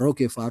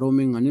faro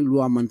men ani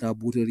loi manta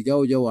buter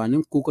jaw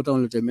anin ku ko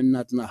tan le men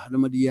natna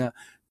hadamadiya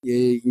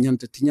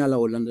nyanta tinyala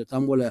o landa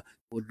tambola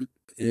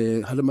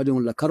hadamadi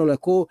la karola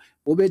ko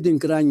obe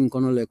dinkrani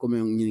kono le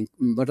comme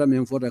bata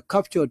men fota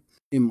captured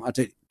him at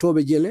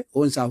tobe jele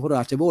on sa fora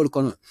ate bol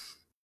kono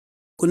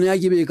kun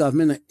yajibe ka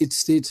mena it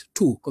state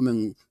 2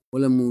 comme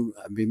wala mu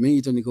be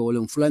meitani ko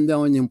wala fulanda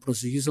on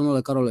prosecution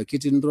la karola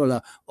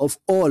kitindrola of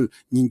all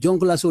nyin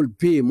jonkla sol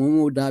be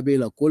momo dabe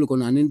la kol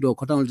kono anin do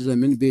kotan le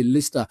men be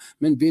lista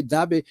men be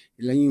dabe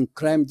la nyin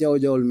crime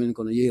jawjawol men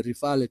kono ye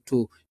rifale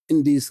to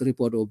in this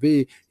report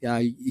obe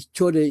ya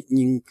chode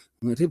nyin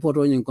report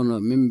o nyin kono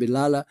membe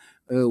lala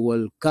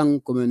wal kan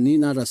comme ni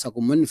na da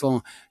sako man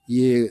fon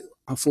ye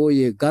afo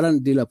ye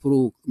garanti la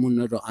pro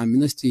munato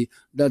amnesty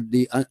that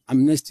the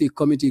amnesty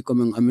committee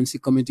comme amnesty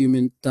committee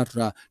men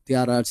tatra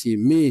TRC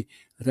me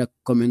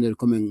recommended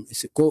comme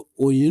ko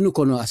o yinu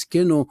kono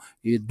askeno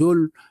e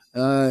dol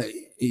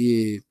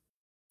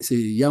se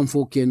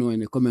yamfo keno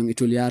ene comme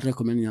itolia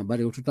recommend ya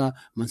bari tuta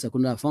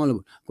mansakunda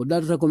fawlo ko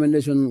that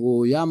recommendation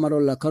o ya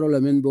marola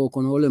karola men bo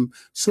kono olem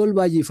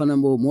solbaji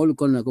fanambo mol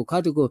kono ko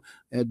katiko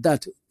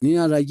that ni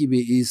rajibe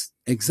is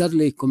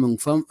exactly comme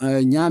fam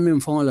nyamem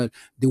fawla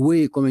the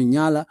way comme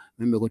nyala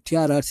membe ko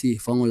TRC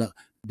fawla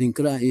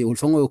dinkra e ol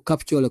fango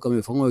capture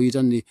comme fango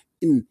yitandi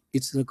in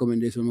its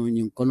recommendation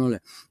on kono le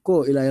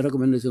ko ila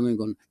recommendation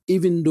on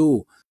even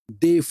though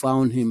they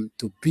found him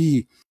to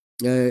be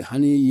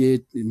hani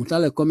ye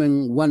mutale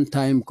komen one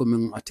time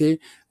komen ate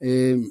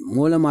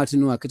mola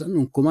martino akita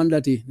nun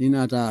commandati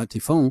ninata ati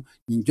fon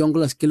ni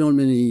jongla skilon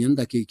men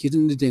yanda ke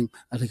kitinditen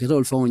ate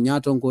ketol fon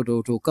nyaton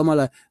ko to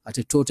kamala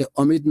ate tote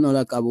omid no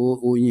la kabo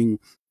o yin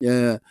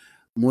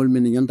mol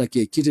men yanda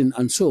ke kitin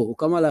and so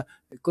kamala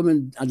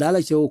komen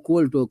adala che o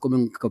kol to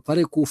komen ka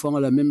pare ku fon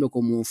la membe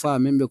ko mo fa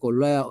membe ko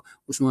lawyer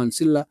Usman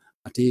Silla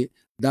ate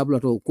dabla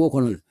to ko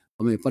konol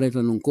come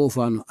pareta non ko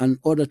fano and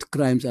other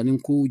crimes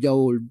and ku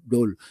jawol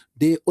dol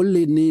they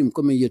only name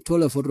come ye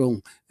tola for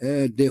wrong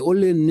they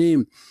only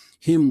name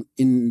him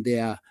in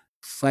their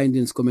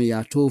findings come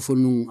ya to for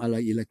nun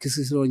ala ila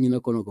kisisro nyina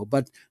kono ko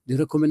but the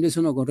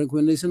recommendation of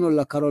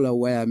la carola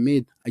were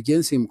made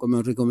against him come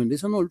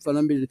recommendation of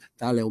falambi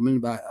tale umen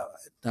ba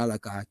tala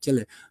ka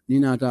chele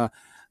ninata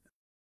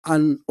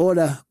and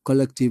order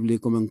collectively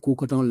come ku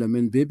koton le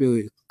men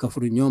bebe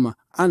kafru nyoma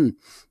and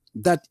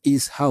that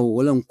is how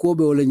walang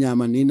kobe wala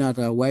nyama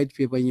ninata white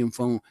paper nyim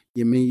fon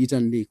yeme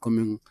itandi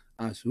come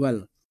as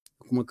well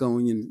kuma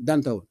kan yin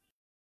dantaw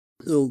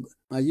so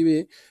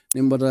ajibe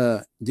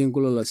nembata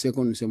jenkulo la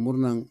second se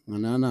murnang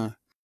manana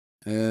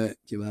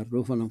kibar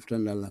do fana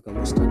futanda la ka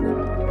mustanda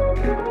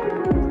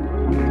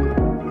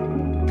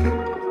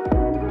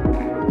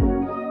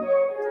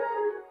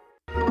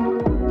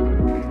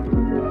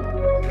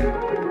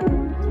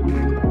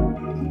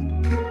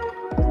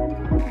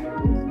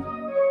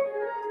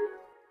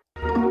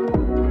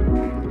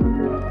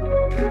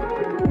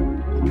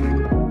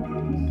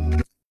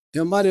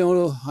yambare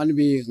olo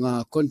hanbi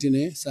nga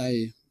continue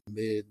sai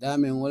be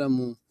dame wala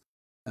mu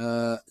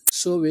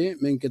sobe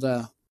men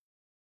kita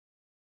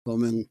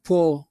comme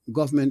poor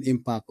government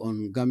impact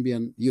on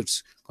Gambian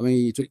youths comme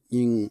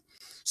yin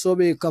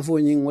sobe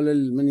kafo yin wala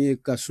mani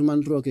ka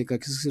sumandro ke ka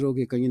kisiro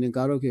ke kanyin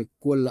karo ke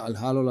kol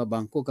alhalo la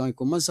banko kan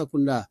ko man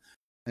sakunda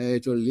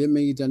to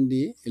leme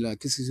itandi ila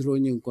kisiro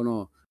yin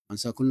kono man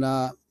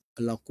sakunda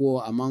la ko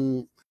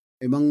amang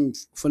emang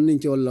funding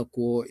ke wala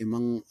ko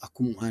emang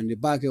akum andi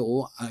bake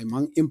o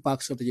emang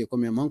impact soto je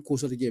comme emang ko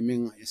soto je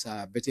men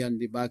sa beti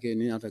andi bake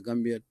ni ata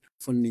Gambia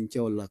funding ke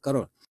wala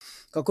karo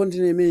ka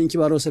continue min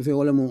kibaro safe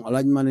wala mo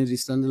Alhaji mane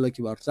stand la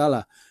kibar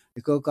tala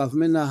ko ka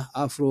fmena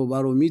afro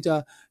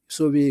barometer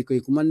sobi ko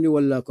kumandi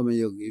wala ko me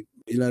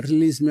ila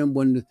release men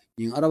bond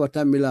in araba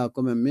tamila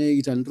ko me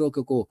itandro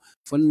ko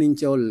funding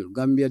ke wala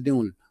Gambia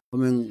deul ko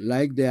men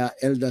like their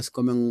elders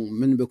ko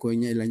men be ko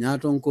ila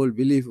nyaton ko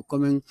believe ko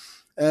men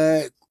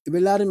ibe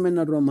laari men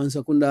na dron man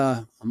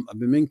sakunda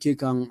abe men ke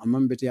kan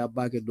amambete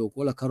abake do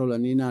ko la karola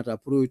ni nata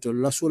pro to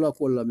la sola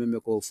ko la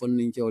membe ko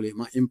funding kewle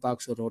ma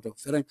impact so to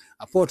feren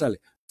apotale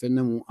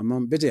fenemu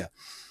amambete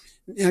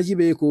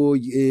hajibe ko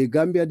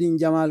Gambia din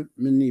jamal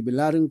men ni be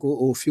laarin ko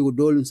o fiu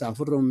dol sa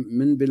foto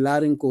men be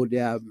laarin ko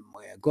dia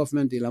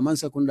government ila man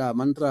sakunda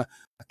mantra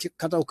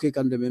kataw ke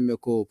kan de membe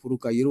ko pour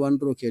ka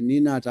yirwandro ke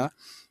ni nata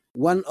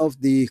one of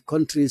the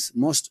country's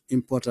most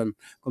important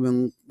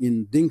comme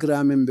in dinkra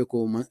membe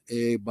ko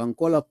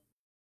bankola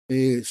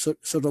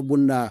soto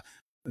bunda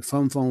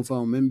fam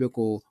membe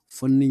ko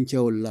fonnin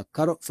cewol la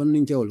karo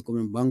fonnin cewol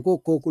comme banko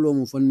kokulo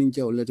mo fonnin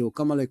cewol le to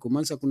kamale ko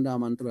man sakunda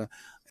mantra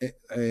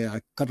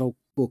kato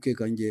ko ke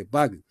kanje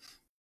bag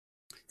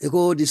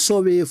ko di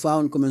sobe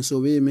found comme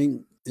sobe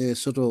men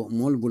soto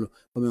molbulo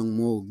comme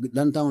mo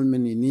downtown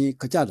men ni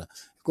kachada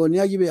ko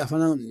niajibe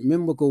afana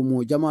membo ko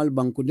mo jamal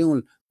banku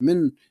dingol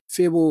men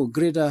febo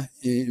greater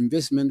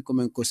investment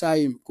comme ko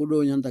sai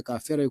kudo nyanta ka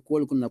fere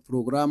ko kuna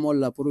programo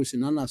la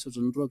prosinana soto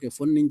nroke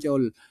funding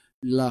chol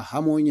la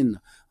hamonyin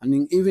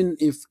and even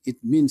if it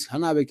means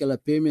hanabe kala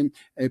payment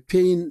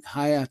paying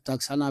higher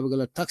tax hanabe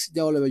kala tax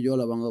jawla be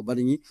jola bango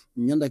bari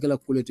nyanda kala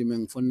kuleti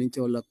men funding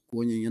chol la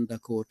ko nyanda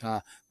ko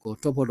ta ko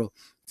topoto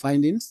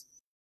findings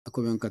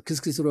ako men ka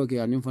kiskisro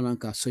ke anim fanan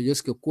ka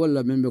suggest ke ko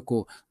la membe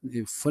ko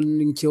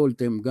funding chol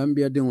tem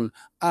Gambia dingol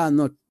are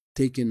not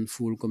taken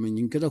full comme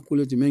nyinketa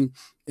kuleti men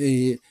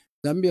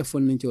Gambia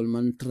funding chol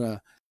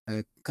mantra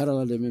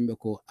karola de membe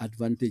ko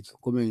advantage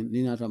comme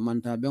ni nata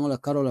manta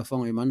bengola karola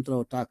fang e mantra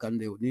o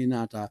takande ni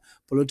nata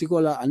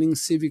political la aning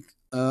civic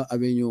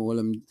avenue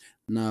wala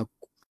na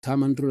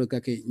tamantro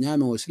kake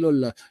nyame o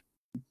silola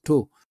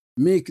to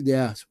make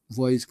their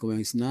voice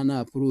comme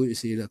nana pro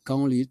is the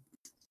county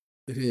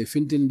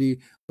fintindi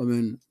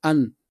comme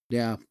and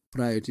their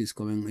priorities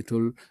comme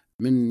etol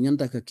men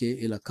nyanta kake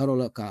ila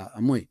karola ka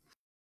amoy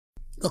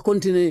ka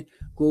continue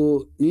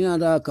ko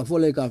niada ka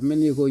fole ka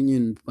meni ko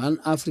nyin pan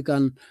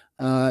African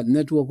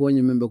network ko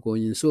nyin member ko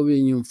nyin so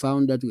we nyin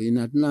found that in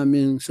atna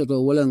men sort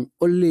of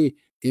only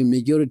a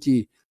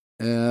majority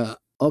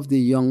of the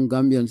young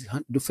Gambians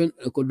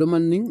ko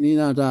demanding ni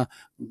nata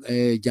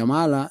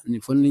jamala ni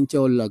fonnin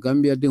la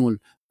Gambia dingol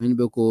men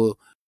be ko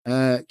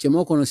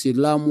kemo kono si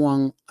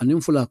lamwang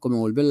anim fula ko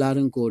mol be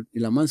larin ko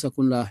ila mansa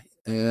kunla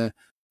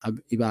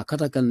iba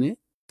kata kanne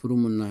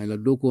turumna ila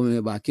doko me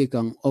ba ke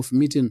kan off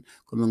meeting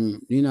comme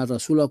nina ta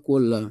sula ko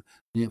la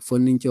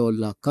fonnin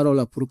la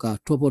karola purka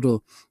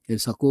topoto e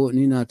sako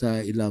nina ta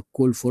ila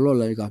call follow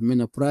la ga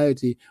mena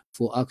priority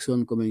for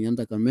action comme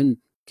yanda ka men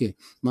ke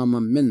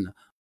mama men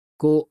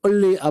ko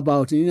only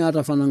about nina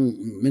ta fanan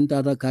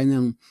menta ta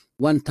kanyan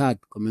 1/3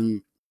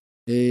 comme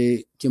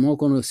kemo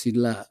kono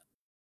sigla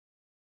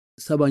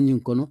sabanyin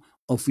kono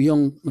of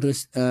young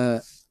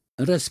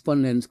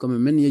respondents comme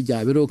many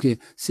jabiro ke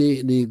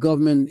say the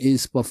government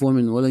is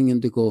performing wala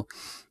ngente ko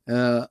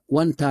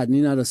 1/3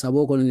 nina da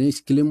sabo ko ni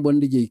kilim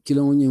bondi je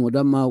kilon nyi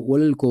wadama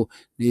wolel ko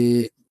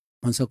de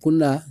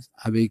mansakunda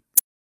abe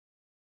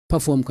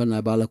perform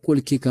kana bala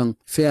kol kikan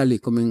fairly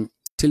comme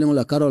tilin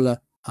la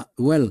karola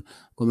well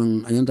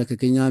comme anyanta ke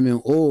nyame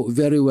o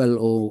very well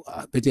o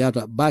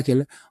petiata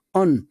bakel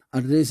on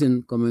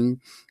addressing comme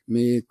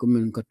me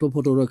comme ka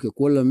topoto ke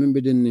kola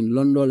membe den in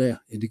londole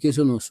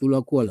education o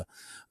sula kola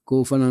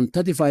ko fanan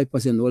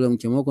 35% wala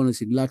mkemo kono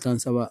sigla tan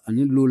saba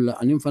anin lula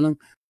anin fanan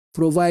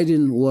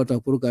providing water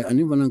pour ka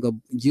anin fanan ka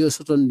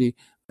geosotondi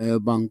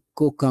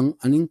banko kan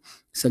anin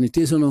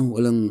sanitation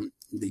wala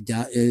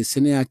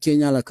Senia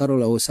Kenya la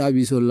Carola o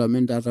service la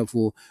mentata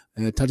for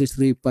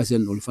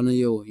 33% ol fana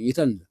yo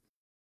yitan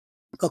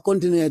ka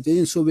continue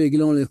in so be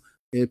gilon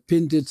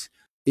painted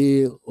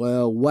a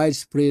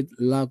widespread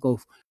lack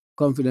of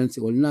confidence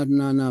ol not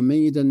na men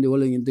yitan de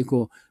wala yinte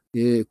ko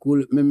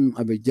cool mem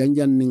abe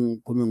janjan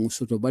ning ko men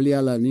soto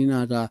baliala ni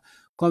nata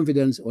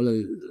confidence wala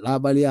la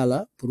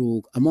baliala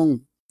pour among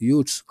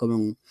youths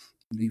comme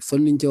the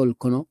funding ol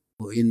kono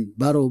in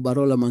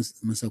baro la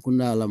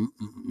masakunda la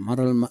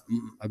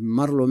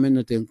marlo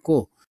meneten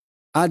ko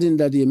adin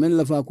dadi men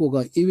la fa ko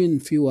ka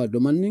even fewer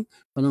demanding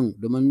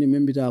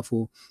membita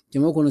fo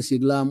kemo kono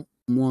sidlam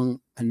mo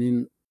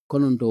anin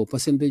kononto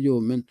percentage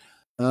o men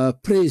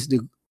praise the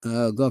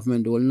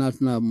government will not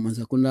na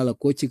masakunda la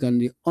ko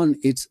chikandi on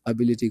its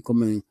ability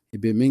come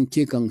be men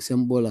ke kan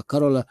sembola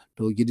karola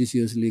to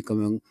judiciously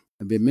come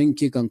be men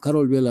ke kan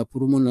karol bela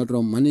pour mon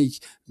manage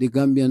the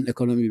Gambian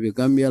economy be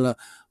Gambia la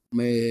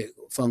me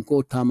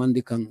fanko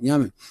tamandi kan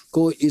nyame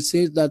ko it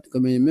says that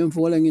kame men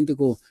fo wala nginte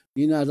ko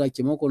ina ta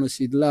kemo kono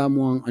sidla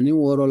mo ani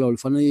woro lol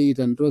fana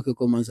yitan to ke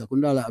ko man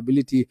sakunda la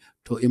ability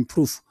to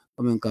improve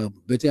kame ka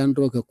bete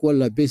andro ke ko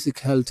la basic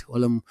health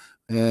wala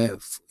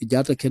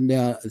jata kende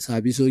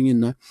sabiso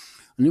nyina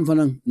ani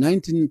fana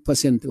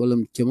 19% wala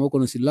kemo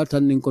kono sidla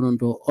tan nin kono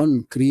to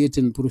on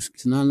creating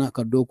sinana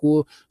ka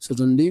doko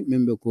sotondi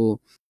membe ko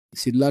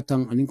sidla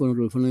tan ani kono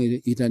to fana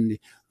yitandi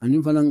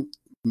ani fana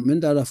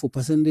mendara for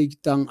percentage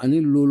tang ani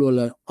lulo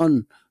la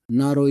on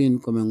narrowing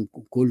comme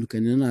kul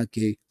kenena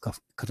ke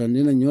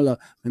katanina nyola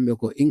membe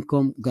ko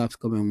income gaps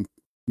comme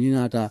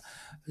ninata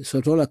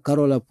sotola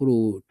karola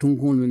pour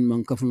tungun men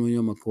man kafuno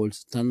nyoma ko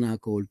tanna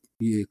ko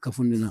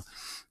kafundina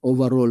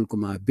overall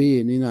comme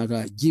be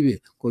ninata jibe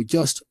ko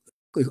just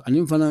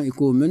anim fana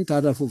ko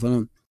mentata fu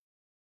fana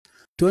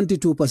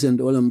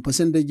 22% wala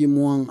percentage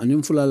mo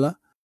anim fulala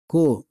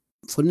ko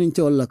fonin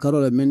wala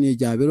karola men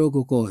jabiro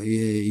ko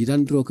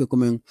irandro ko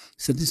comme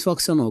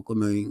satisfaction o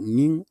comme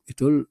ning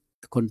itol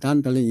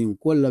content ale ning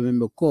kolla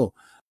membe ko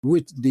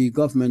with the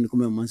government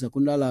comme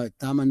mansakunda la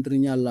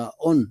tamantrinya la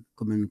on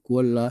comme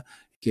kolla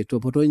ke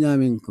topoto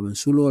nyamen comme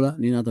sulola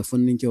ni nata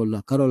fonin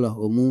wala karola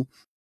o mu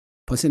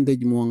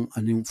percentage mo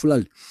anim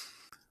fulal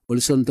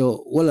wala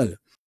sonto wala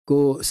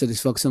ko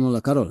satisfaction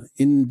la karol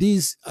in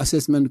this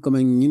assessment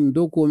coming in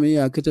doko me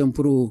ya keten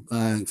pro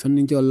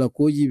fannin wala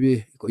ko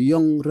jibe ko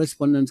young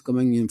respondents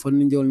coming in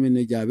fannin jol men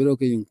jabiro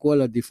ke in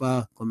kola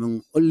difa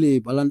coming only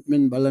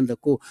balanda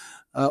ko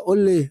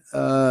only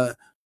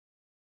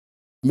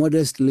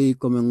modestly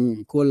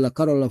coming kola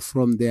karola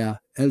from their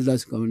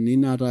elders coming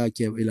ninata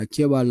ke ila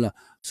kebala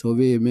so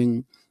be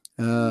men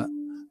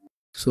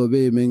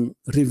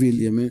reveal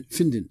yemen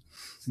finding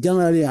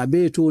generally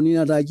abe to ni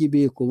na taji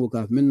be ko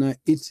ka menna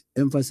it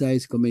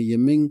emphasize comme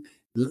yemen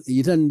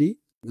yitandi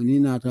ni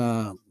na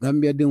ta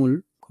Gambia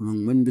dingul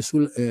comme men be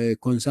sul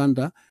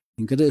consanta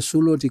ngade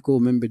suloti ko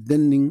men be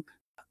denning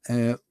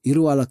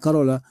irwala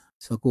karola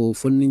sako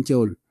fonnin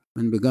cewol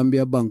men be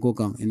Gambia banko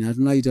kan en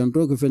hatna yitan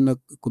to ko fenna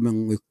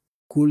comme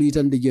kuli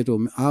yitandi jeto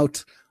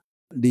out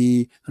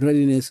the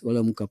readiness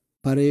wala muka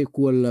pare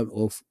kuala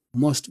of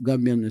most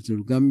Gambian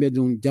to Gambia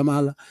dun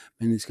jamala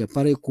men iska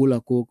pare kula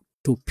ko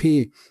to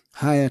pay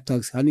higher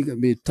tax hani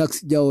be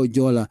tax jawo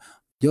jola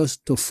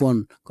just to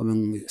fund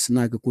comme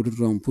snack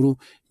kudron pour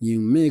ni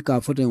make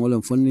a foten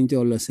wala funding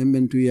wala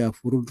sembentu ya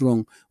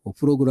furudron o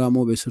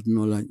programme be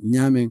sutno la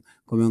nyamen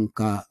comme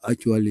ka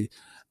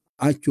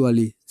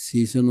actually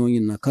si sono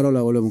na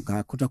karola wala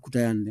ka kuta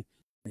yande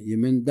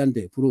yemen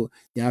dante pour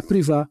ya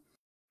priva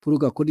pour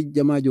ka kodi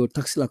jamajo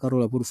tax la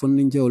karola pour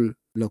funding jawol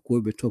la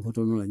ko be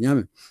topoto no la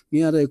nyame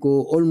mi ara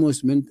ko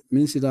almost men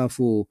sita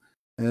fo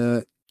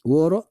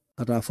woro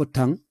ata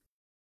fotang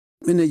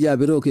mine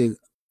jabiro ke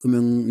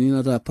men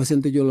ninata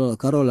percentage la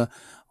karola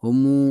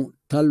omu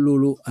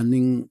tallulu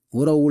anin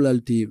wora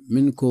wulalti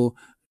min ko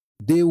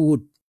they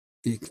would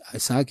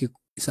sake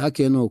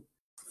no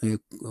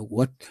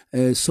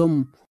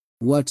some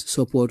what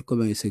support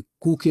comme se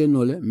kuke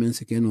nole men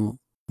se keno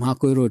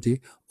makoyroti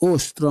o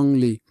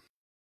strongly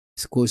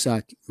ko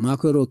saki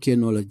makoro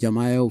kenola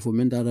jamaya fo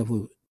men dara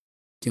fo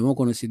kemo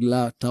kono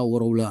sidla ta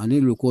worowla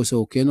anilu ko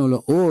so kenola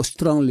o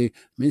strongly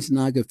means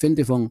na ke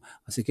fente fon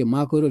asike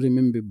makoro de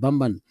membe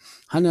bamban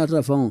hana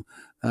atra fon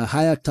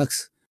higher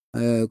tax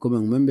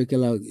comme membe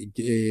kala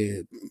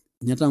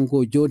nyatan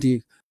ko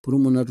joti pour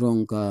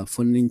monatron ka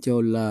funding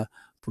la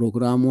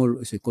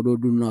programme se kodo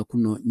dunna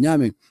kuno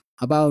nyame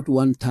about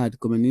 1/3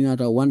 comme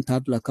ninata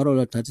 1/3 la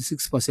karola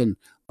 36%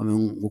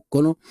 comme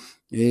kono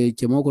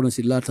kemo kono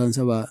sidla tan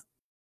saba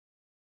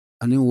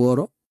ani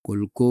woro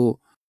kol ko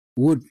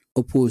would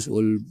oppose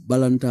ol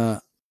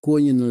balanta ko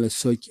nyin le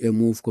soch e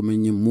move ko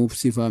men move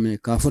sifa me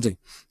ka fote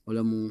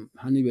wala mu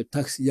hani be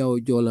tax jaw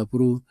jola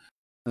pour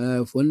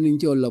fonni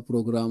jola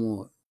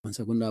programme on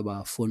sekunda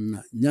ba fonna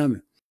nyame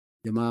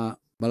jama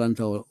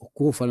balanta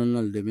ko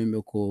fananal de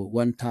membe ko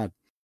 1/3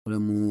 wala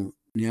mu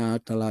niya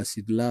tala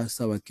sidla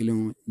sawa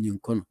kilin nyin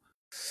kono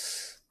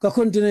ka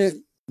continue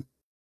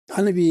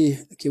hanabi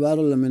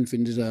kibaro la men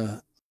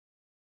findita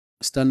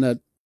standard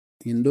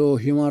indo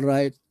human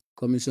right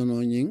commission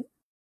on nyin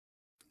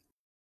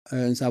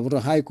and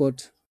Savura High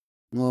Court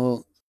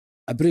no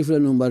a brief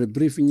number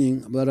briefing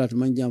barat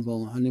manjam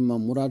for hanima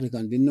murad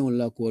kan dinno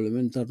la ko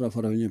men tata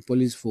for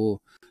police for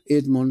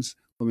 8 months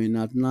comme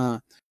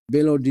natna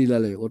belo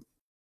dilale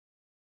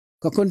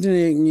ka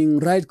continue ning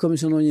right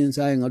commission on yin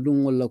sai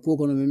ngadung wala ko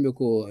kono membe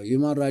ko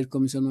human right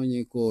commission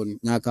on ko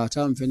nyaka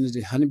tam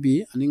fenede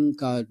hanbi anin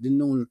ka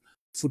dinno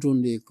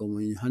futunde ko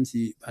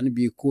hansi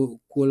hanbi ko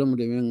lamu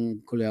de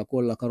men ko la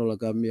ko la karola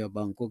gambia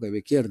banko ka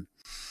be kern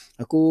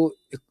ako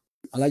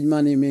Alhaji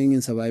mani men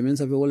sabai men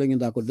sabe wala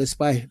nginda ko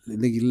despite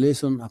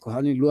legislation ako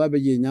hani luabe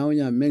je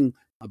nyawnya men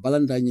a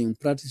balanda nyin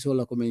practice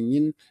wala ko men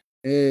yin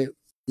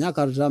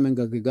nyakar men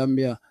ga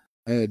Gambia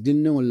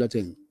dinne wala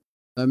ten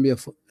Gambia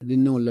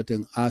dinne wala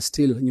ten are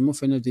still nyimo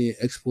fenati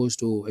exposed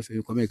to if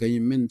you come kan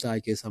men ta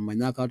ke sama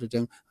nyakar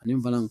ten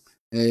anim fanan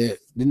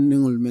dinne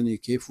wol men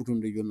ke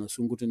futunde jonna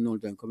sunguten nol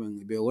ten ko men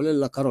be wala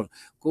la karol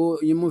ko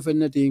nyimo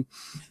fenati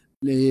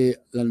le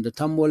landa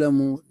tambola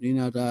mu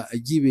dinata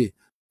ajibe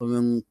ko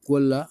men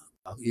kolla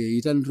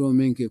itan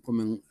romenke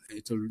comme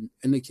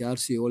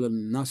NKRC wala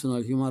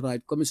National Human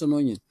Rights Commission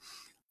on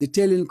the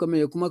telling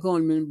comme kuma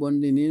kan men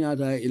bondi ni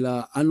nata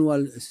ila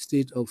annual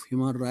state of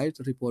human rights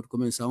report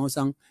comme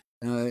sang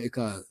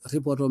ka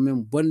report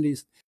men bondi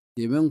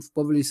ye men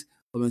publish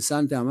comme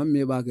sante am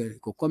me ba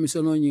ko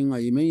commission on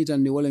ngai men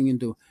itan wala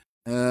nginto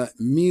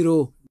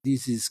miro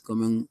this is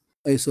comme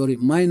sorry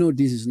minor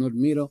this is not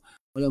miro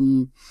wala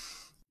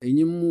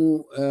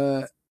nyimu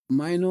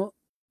minor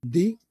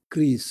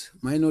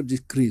minor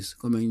decrease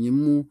comme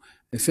nyimu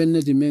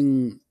fenneti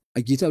men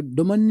agita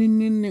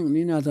domanin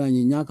ni nata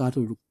ni nyaka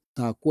to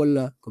ta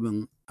kolla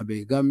comme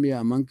abe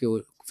Gambia manke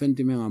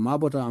fenti men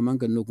amabota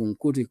amanke no kun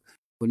kuti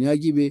kon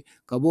yajibe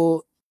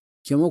kabo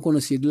kemo kono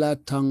sidla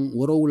tang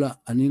worowla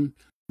anin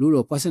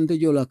lulo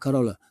percentage la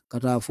karola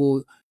kata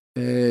fo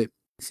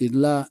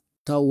sidla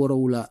ta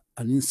worowla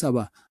anin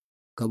saba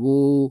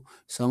kabo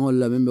sangol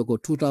la membe ko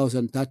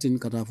 2013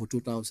 kata fo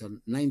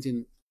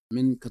 2019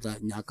 men kata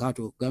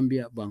nyakato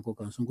Gambia banko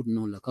kan sunkutu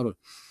non la karol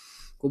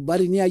ko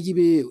bari ni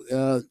ajibe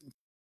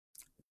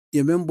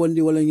ye men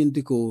bondi wala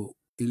nginti ko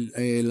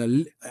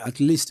at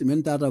least men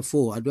tata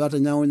fo adwata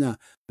nyawnya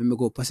men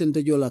ko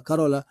percentage la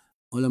karola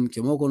wala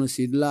mkemo kono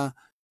sidla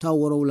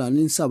taworo wala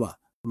nin saba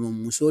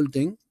musol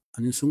teng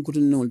anin sunkutu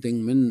non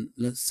teng men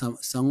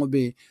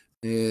sangobe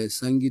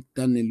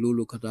sangitan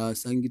lulu kata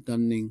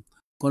sangitan ning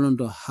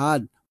konondo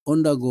hard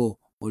undergo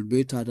ol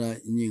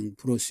betata nying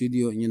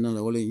procedure nyina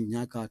la wala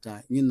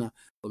nyakata nyina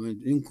comme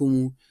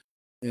inkumu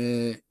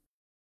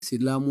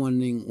silamu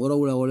ning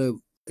wala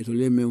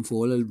etole men fo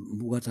wala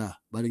bugata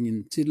bari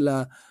nyin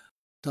tilla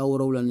ta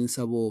wala nin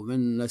sabo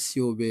men la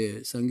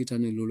siobe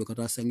sangitani lulu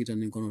kata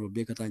sangitani kono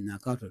be kata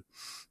nyakata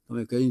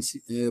comme kay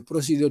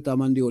procedure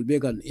tamandi ol be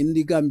kan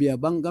indi Gambia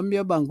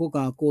banko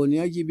ka ko ni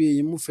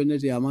ajibe mu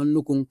fenete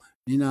amanukun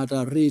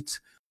ninata rate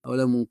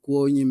wala mun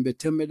ko nyimbe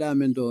tembeda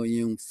men do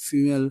yin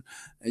female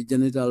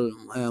genital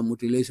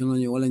mutilation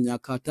wala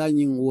nyakata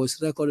nyin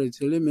was recorded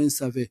to men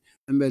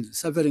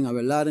suffering of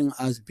learning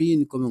as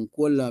being comme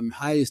kola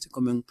highest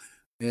comme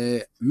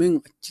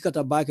men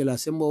chikata bakela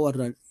sembo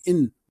warra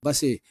in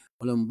base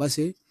wala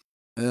base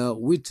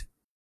with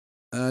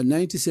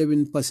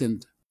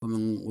 97%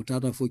 comme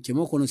utata fo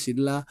kemo kono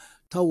sidla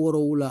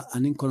taworo wala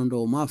anin kono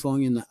do ma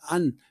fawngina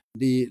an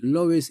the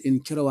lowest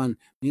in Kirawan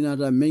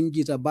ninata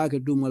mengita bake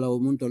dumala o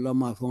munto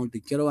lama fawti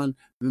Kirawan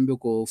membe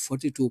ko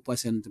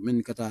 42%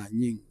 men kata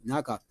nying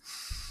nyaka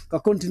ka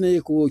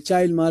continue ko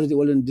child marriage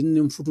wala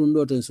dinnim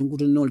futundo tan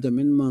sunkuto nolta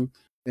men man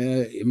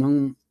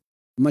man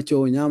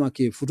macho nyama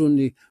ke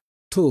futundi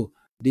to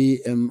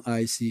the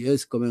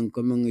MICS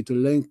comme ito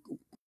link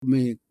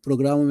me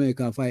programme me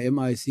ka fa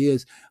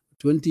MICS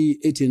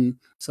 2018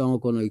 sango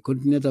kono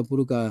continue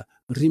pour ka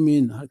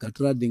remain ka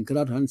trading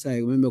krat hansa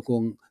membe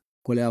ko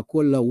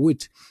kola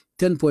with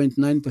 10.9%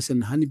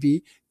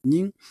 hanbi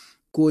ning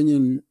ko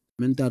nyin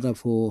mentata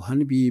fo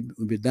hanbi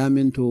be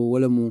damento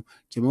wala mu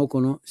kemo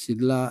kono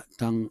sidla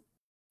tang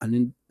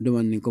anin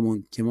doman ni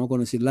komo kemo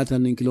kono sidla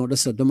tan nin kilo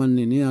dasa doman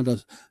ni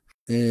ata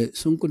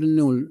sunko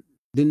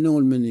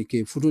dinol men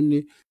ke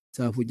futundi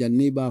sa fu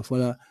janni ba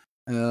fola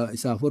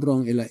sa fu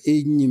rong ila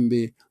e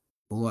nyimbe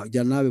wa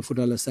jannabe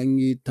futala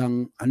sangi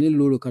tang anin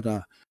lulu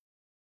kata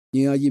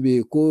ni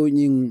ajibe ko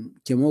nyin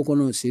kemo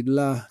kono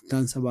sidla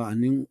tan saba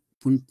anin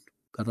pun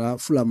kata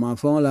fula ma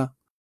fonla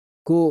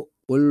ko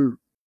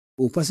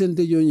o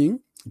percentage nyin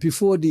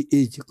before the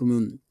age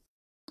comme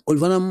ol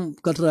vanam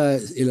katra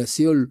ila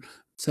siol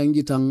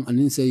sangitang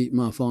anin say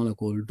ma fonla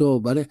ko do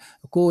bare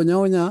ko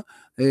nyawnya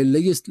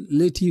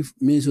legislative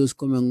measures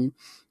comme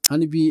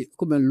hani bi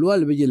comme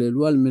lual be jele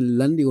lual men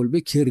landi ol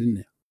be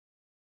kerine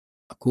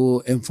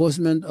ko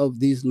enforcement of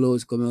these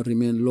laws comme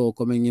remain law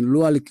comme in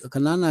lual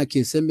kanana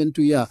ke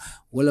sembentu ya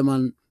wala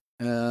man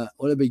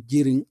wala be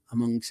jiring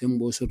among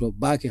sembo soto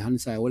bake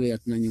hansa wala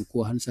yatna nyin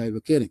ko hansa be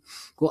kering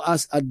ko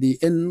as at the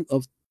end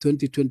of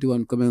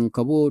 2021 comme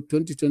kabo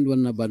 2021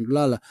 na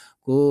bandlala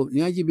ko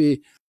nyaji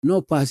be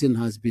no person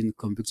has been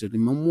convicted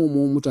mamu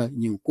muta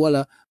nyin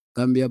kola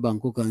Gambia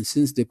banko kan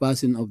since the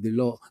passing of the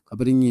law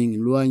kabring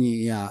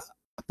luani ya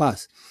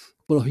pass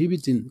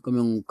prohibiting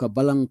comme ka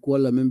balang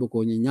kola membe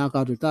ko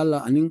nyaka to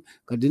tala anin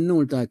ka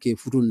dinno ta ke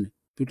futunne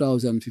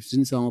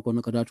 2015 sa ko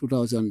na kada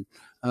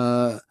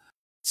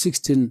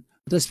 2016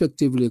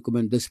 respectively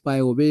comme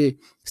despite obe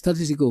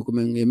statistical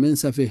comme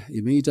mensa fe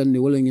imitan ni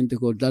wala nginte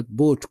ko that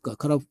boat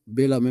kara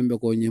bela membe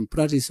ko nyem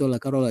practice wala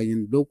karola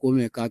yin do ko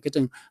me ka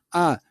keten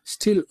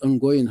still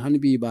ongoing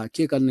hanbi ba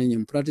ke kan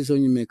nyem practice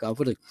on me ka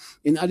fote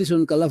in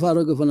addition kala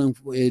faro ko fanan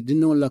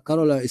dinno la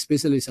karola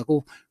especially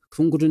sako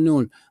funkuto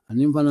nol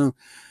anim fanan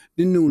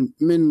dinno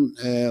men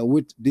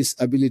with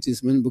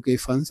disabilities men buke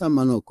fansa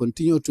mano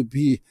continue to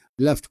be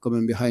left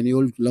coming behind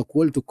you la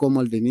kwal to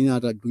komal de nina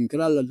ta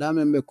dunkira la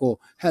damembe ko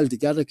health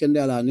jata kende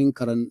ala nin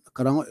karan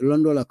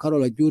londo la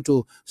karola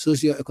juto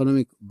socio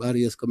economic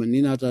barriers coming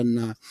nina ta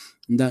na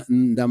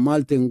da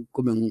malten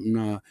coming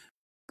na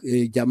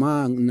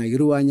jama na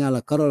irwa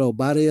nyala karola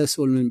barriers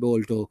ol men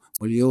bolto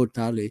olio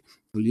tale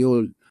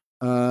olio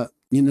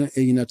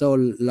ina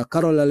tawol la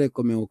karola le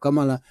coming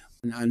kamala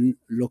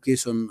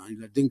location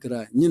la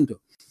dinkira nyindo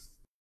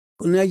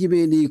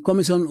the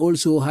commission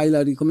also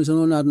highlighted the commission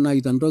on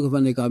night and talk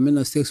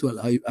about sexual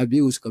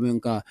abuse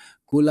kamenka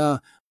kula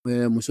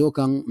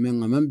musokang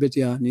men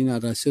amambetia nina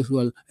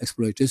sexual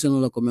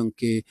exploitation la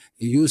kamenke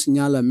use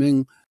nyala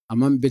men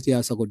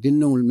amambetia sako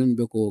dinno men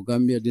beko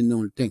Gambia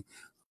dinno teng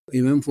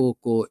even for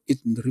ko it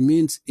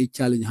remains a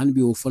challenge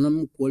hanbi o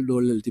fanam ko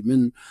do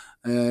leltimen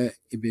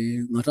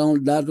ibe ngataw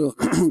dado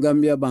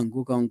Gambia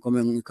banko kan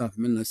komen ka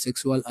men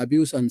sexual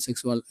abuse and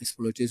sexual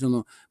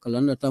exploitation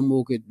kalanda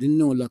tambo ke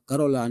dinno la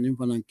karola nim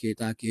fanan ke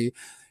ta ke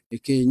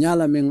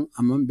nyala men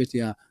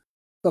amambetia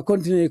ka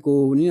continue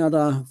ko ni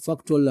ada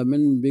factual la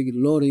men big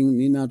loring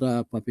ni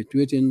ada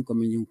perpetuating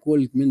comme in call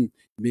men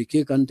be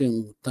ke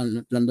kanten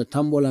landa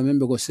tambola men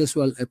be ko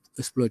sexual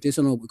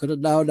exploitation o kata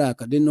dawda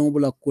ka dinno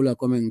bula kula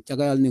comme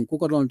chagal nin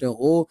ko donte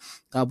o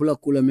ka bula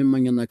kula men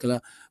manyana kala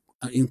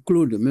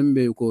include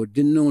membe ko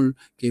dinno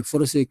ke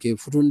force ke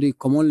futundi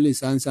commonly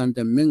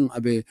sansante men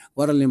abe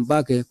waralen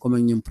bake comme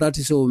in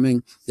practice o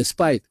men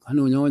despite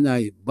hanu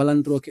nyawnya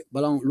balantro ke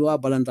balang loi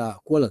balanta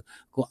kola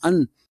ko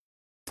an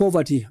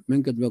poverty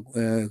men kat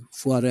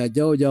fuara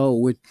jaw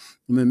with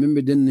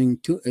membe denning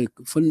to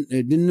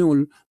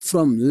dinul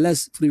from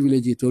less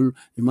privilege to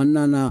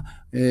manana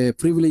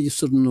privilege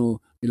sodno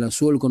ila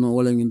sol kono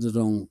wala ngi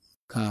don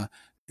ka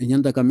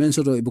nyanda ka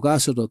menso to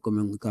ibukaso to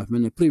comme ka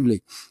men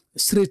privilege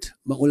street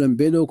ba ulam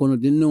bedo kono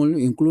dinul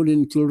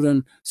including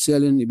children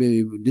selling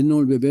be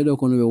dinul be bedo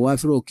kono be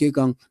wafro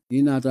kekan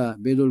inata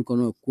bedo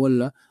kono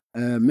kolla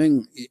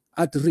men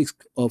at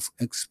risk of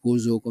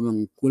exposure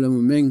comme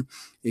kulam men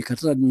e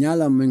katra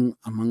nyala men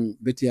amang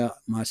betia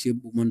marché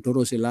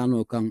montoro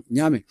selano kan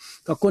nyame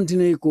ka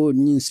continue ko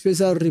ni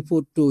special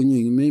report to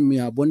ni men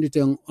ya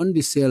bonditen on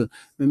the cell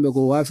membe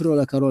ko wafiro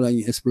la karola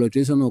ni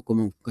exploitation o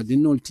comme ka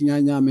dinol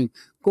tinya nyame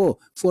ko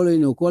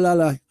following ko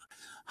la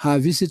her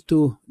visit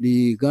to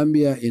the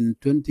Gambia in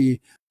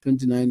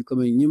 2029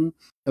 coming nyim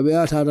abe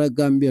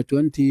Gambia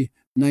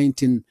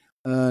 2019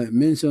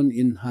 mentioned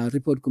in her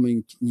report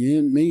coming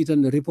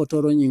mengitan the report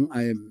oroning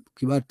I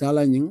kibar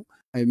tala nying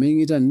I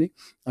mengitan ni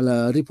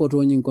ala report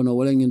oroning kono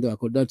wala ngindo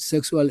ako that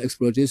sexual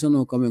exploitation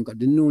o coming ka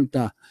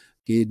dinulta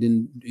ke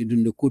din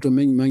the kuto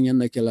men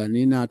manyana kala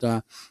ni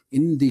nata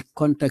in the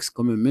context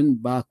coming men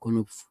ba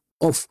kono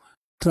of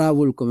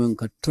travel coming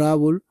ka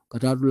travel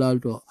katadulal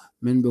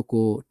men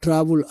beko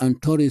travel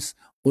and tourists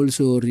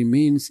also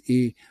remains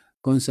a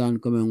concern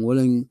coming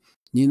wala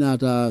ni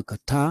nata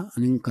kata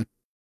anin ka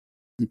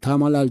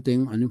tamalal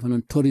teng ani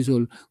fanan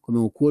torisol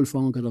comme ko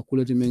fon kata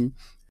kulati men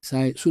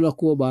sai sula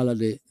ko bala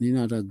de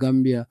ninata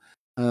Gambia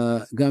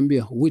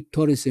with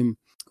tourism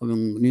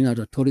comme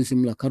ninata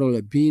tourism la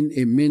karola being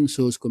a main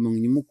source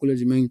comme ni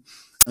mukulati men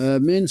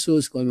main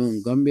source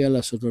comme Gambia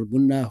la sotor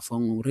bunda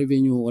fon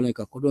revenue wala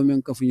ka kodo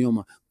men ka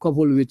funyoma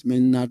couple with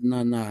men na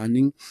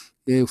aning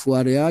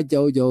fuarea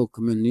jaw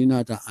comme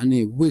ninata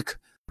ani weak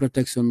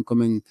protection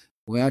comme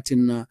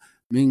wayatina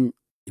men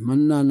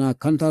manna na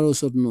kantaro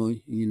sodno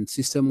in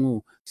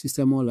system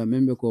la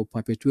membe ko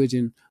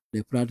perpetuating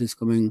the practice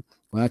coming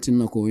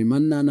watin ko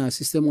manna na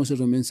system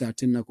sodno men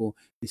satin ko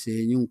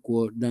ise nyun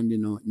ko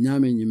dandino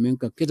nyame nyimen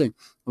ka keten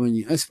ko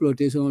ni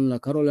exploitation la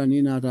karola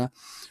ni nata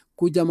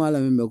ku jamala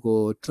membe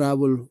ko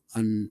travel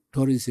and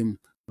tourism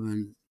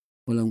and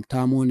walang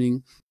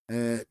tamoning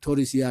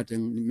tourist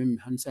yaten mem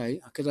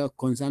hansai akata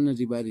concern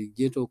ribari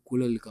jeto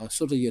kulal ka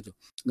soto jeto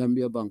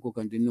Gambia banko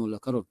kan dinno la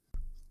karol.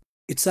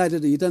 It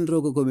cited itan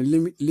rogo comme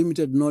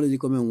limited knowledge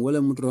comme wala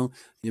mutron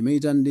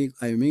yemeitan dik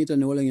ay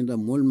meitan wala nginda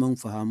molmang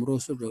fahamro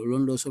so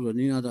londo so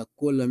ni nata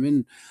kola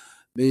men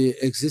be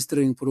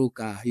existing pro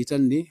ka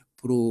hitandi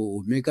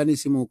pro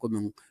mechanism ko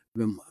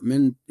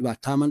men ba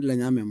tamand la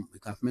nyame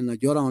ka men na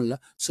joran la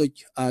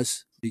such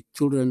as the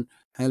children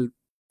help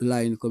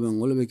line ko men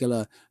wala be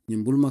kala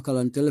nyimbul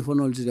makalan telephone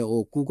ol tide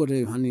o ku ko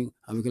te hani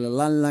abe kala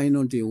landline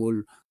on te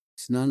wol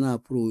sinana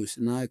pro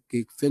sina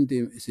ke fente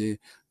se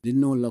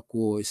dinno la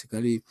ko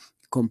isikali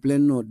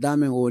complain no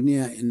dame o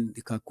nia in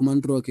ka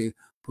kumandro ke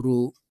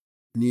pro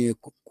ni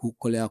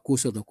kole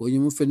akuso to ko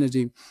yimu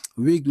feneti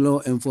weak law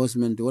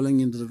enforcement wala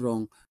ngin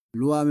wrong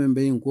loi men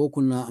be ko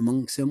kuna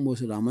among sembo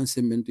so among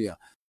sembentu ya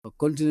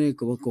continue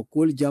ko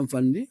cool jam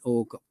fandi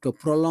o to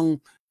prolong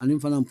anim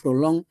fanan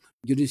prolong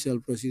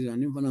judicial procedure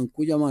anim fanan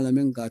kujama la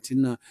men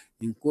gatina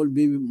in kol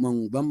bi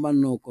mang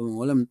bambanno ko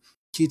wala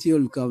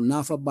kitiol ka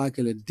nafa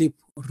bakele deep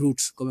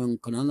roots ko men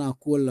kanana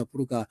ko la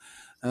pruka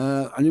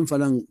anim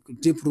fanan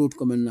deep root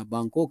ko men na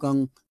banko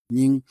kan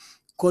ning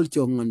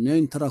culture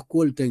ngan tara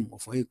kol teng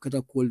of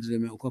kata kol de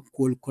me ko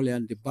kol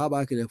kolean de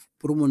baba ke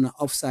promona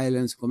of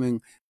silence ko men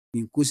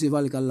inclusive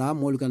ka la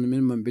mol kan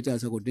men man beta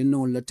sa ko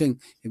denno la teng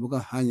e buka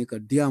hani ka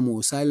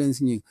diamo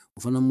silence ni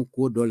ufana mu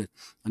ko dole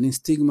ani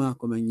stigma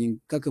ko men ning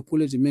kaka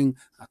kuleti men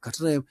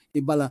akatra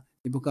ibala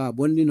ibuka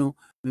bondino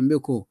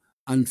membe ko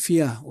and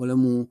fear wala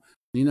mu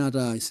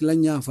ninata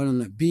silanya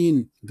fana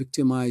being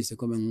victimized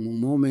ko men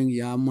moment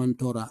ya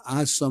mantora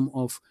as some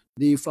of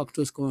the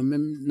factors ko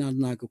men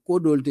na ko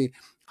dolte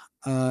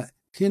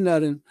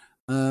hindering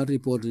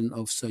reporting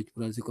of such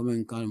practice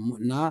comment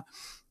na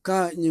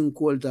ka nyin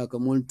kolta ka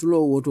mon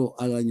tulo woto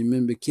ala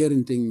nyimbe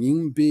kerinting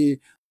nyimbe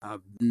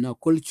na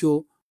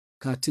culture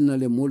ka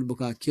tinale mol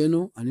buka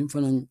keno anim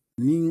fanan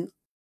nin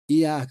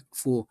iya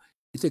fo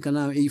ite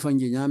kana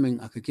ifanje nyamen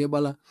akake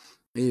bala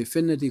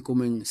fenneti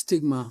komen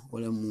stigma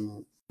wala mu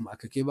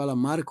akake bala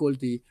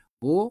markolti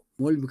o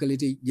mol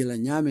bukalite jela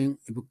nyamen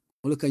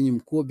wala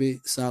kanyim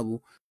kobe sabu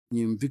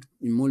nyim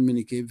mol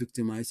minike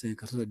victimize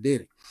katara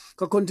dere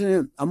ka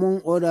continue among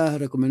other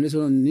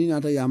recommendation ni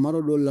nata ya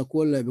maro do la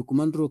ko la be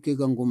kumandro ke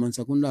gango man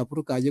sakunda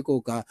pour ka je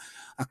ko ka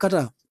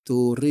akata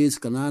to raise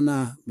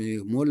kanana be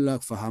molla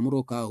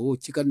fahamro ka o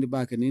chikandi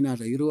ba ke ni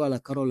nata yiro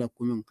ala karola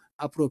kumen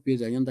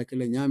appropriate yanda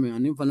kele nyame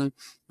anim fanan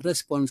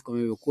response ko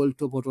be call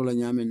to potola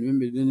nyame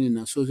membe deni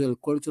na social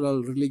cultural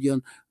religion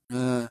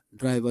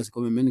drivers ko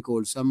men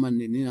ko samman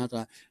ni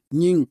nata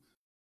nying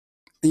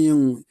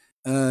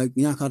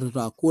nyakata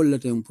ta kolla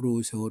tem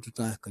pro se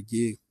hotata ka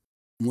je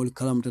mol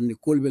kalam tan de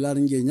kol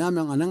belarin je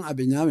nyame anan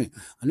abe nyame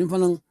anin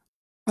fanan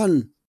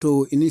pan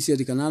to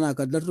initiate kanana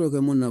ka datro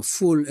ke mona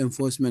full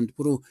enforcement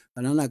pro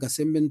kanana ka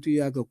sembentu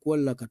ya ka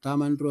kolla ka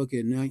tamandro ke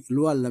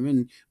lual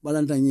lamen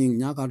balanta nyin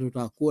nyakata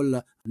ta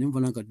kolla anin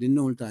fanan ka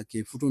dinol ta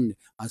ke futunde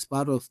as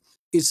part of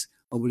its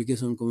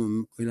obligation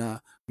comme ila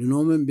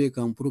nomen be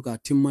kan pro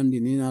ka timmandi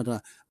ni nata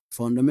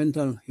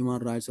fundamental human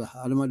rights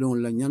alma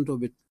don la nyanto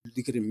be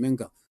dikri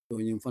menka so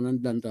nyim fanan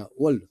danta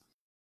world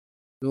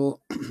so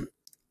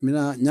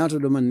mina nyato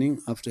do manning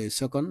after a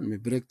second me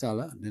break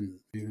tala then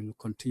we will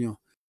continue.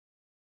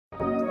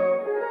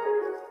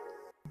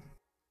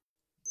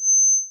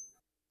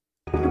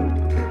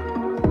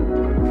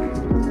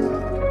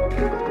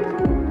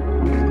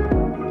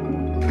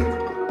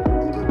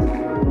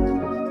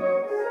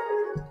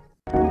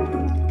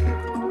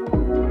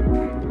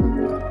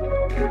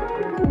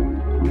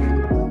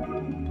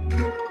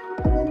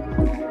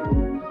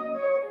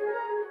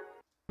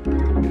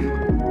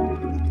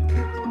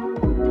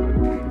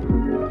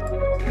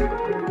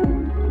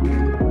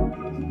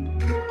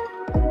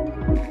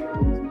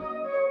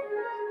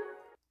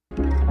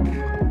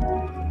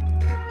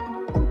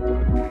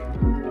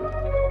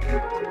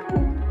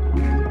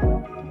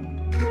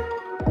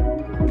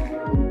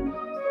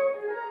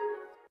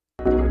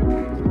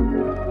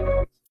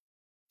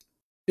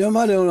 Yo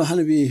male on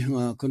hanabi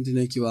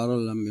continue kiwaro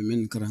la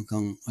men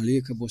karankan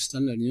ali ka bo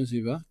standard news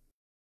ba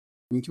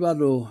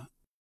kiwaro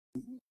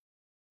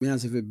me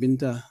se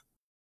binta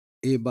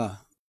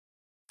eba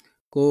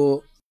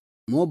ko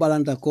mo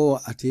balanta ko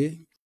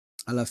ate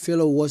ala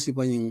fellow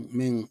worshiper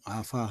men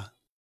afa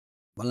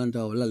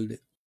balanta walalde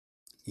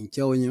in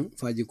chawnya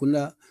faji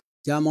kunda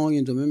jama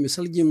on to men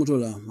salji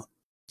mutola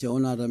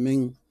chawna da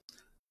men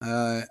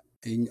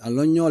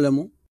alonyo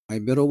lemu ay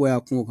bero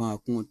waya ko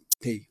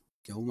tay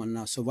chawman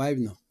na survive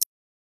no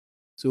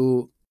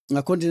so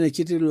na continue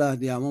kitilla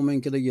dia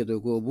moment keda yedo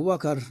ko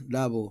Bubakar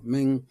Dabo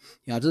men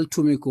ya dal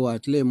tumi ko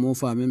atle mo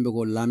fa men be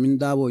ko Lamin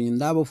Dabo yin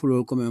Dabo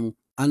fulo ko men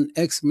an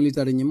ex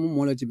military nyim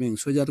molati ben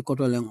soldier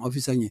kotolen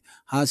officer ni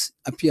has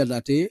appeared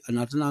ate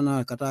anatana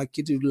na kata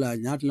kitilla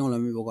nyatlon la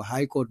me ko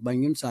high court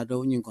bangim sa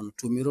do nyin kon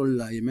tumirol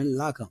la yemen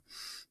laka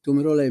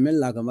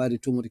mari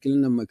tumur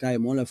kilina makai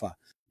molefa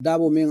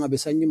Dabo men abe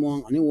sanyi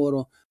mo ani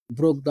woro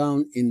broke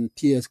down in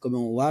tears ko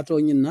men Waato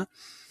nyina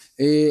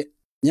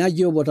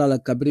nyajio botala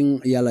kabring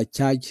yala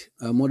charge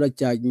moda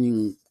charge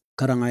ning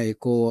karangay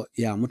ko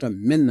ya muta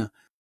menna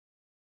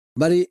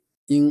bari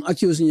in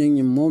accuse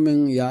ning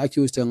moment ya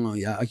accuse tanga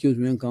ya accuse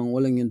men kan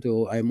wala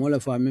ngento ay mola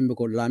fa membe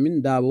ko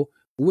Lamin Dabo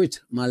with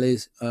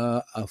Malays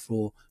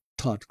afro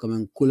thought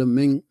comme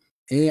kulemen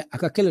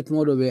akakele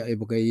tumodo be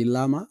ebuka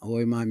ilama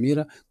o ma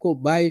mira ko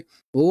bay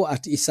o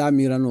at isa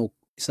mira no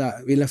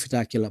isa wila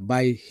fita kila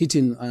bay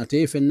hitin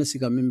ate fenna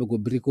sika membe go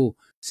briko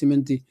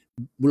cementi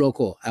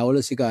bloko a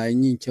wala sika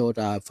nyin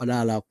chewta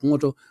fadala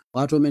kungoto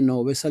wato men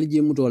no be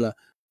salji mutola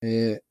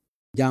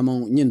jama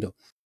nyindo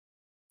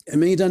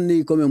me itan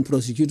ni comme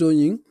prosecutor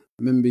nyin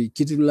membe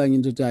kitula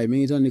nyindo tay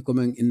me itan ni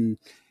comme in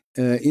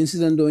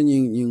incident do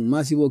nyin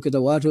masibo kita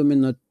wato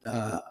men na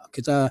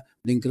kita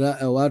dinkra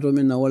wato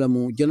men na wala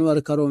mu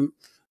january karo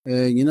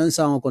nyinan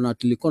sango kono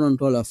atli konon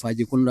tola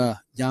faji kunda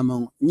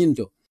jama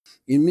nyinto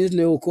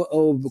immediately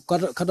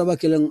kataba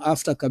kelen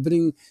after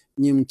kabring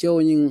nyim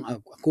chew nyin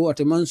ko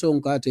atemanso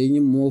ngate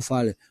nyim mo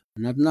fale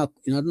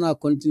natna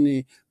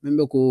continue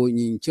membe ko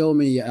nyin chew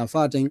me ya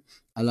faten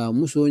ala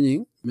muso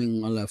nyin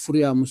men ala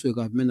furia muso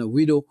ka mena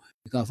widow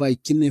ka fay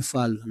kinne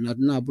fal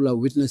natna bula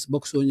witness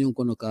box nyin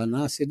kono ka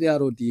na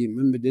sediaro di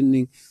membe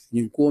denning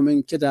nyin ko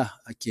men keda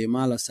ake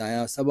mala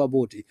saya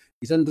sababoti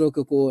itandro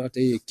ko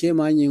ate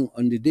kema nyin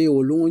on the day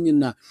o lungo nyin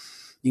na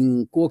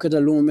in ko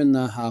keda lungo men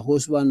na ha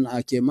husband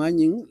ake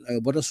manyin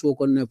bota so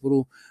konne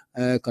puru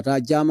kata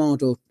jama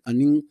to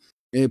anin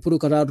puru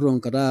kata ron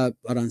kata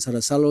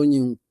aransara salo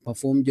nyin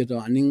perform jeto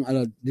anin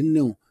ala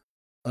dinno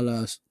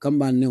ala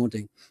kamban ne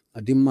oten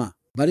adimma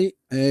bari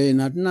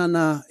natna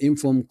na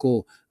inform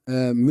ko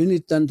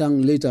minute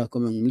tantang later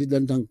comme minute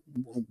tantang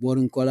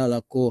boring kola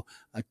la ko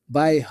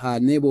by ha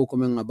nebo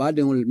comme abade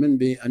ngol men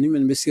be ani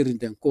men be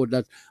sirinten ko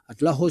that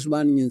atla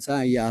husband nyin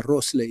sa ya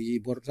rosle i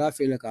borta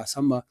fele ka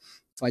samba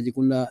faji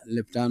kunda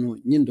leptano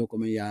nyindo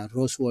comme ya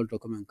roswol to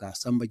comme ka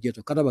samba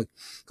jeto kadaba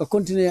ka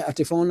continue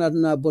ate fauna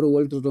na bor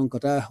wolto don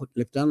kata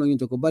leptano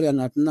nyindo ko bari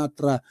natna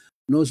tra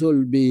no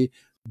sol be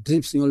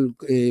drips ngol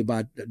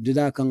ba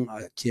dida kan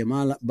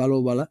kemala balo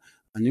bala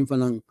anim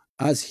fanan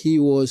as he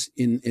was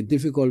in a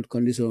difficult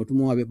condition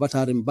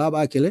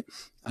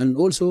and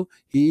also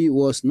he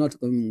was not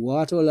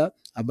watola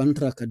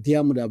abantra ka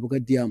diam da buka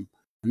diam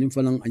anim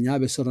fanan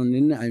anyabe soron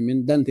nin I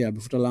mean dante abi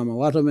futalama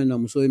wato men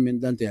muso men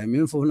dante I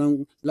mean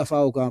fanan la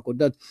faaw ka ko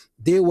that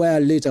they were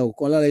later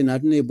ko la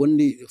natne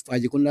bondi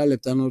faji kunda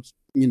leptano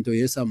nyinto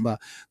yesamba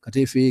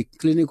kate fi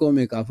clinico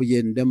me ka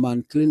fujen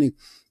demban clinic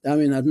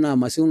damin adna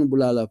masun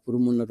bulala pour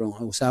mun na don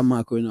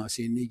usama ko no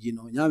si ni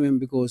gino nyamen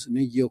because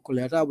ni gio ko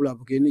leta bula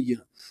ko ni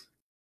gino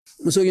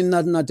muso yin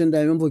natna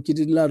tenda membo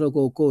kitidla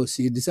ko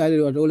si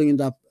decided what all in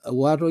that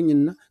wato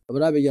nyinna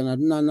brabe jana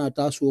na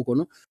ta so ko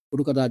no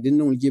pour kata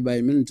dinno jiba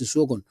men to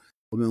so kon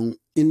ko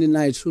in the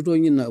night suto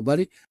nyinna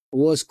bari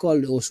was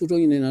called o suto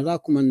nyinna ra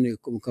ko man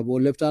ko bo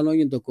leptano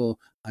nyinto ko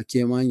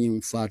akema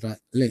nyin fata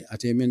le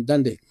atemen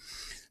dande.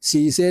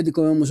 She said,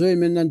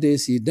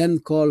 she then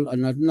called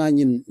another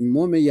in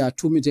Mome ya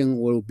two meeting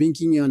or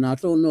binking and I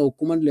don't know,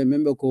 commandly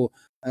member ko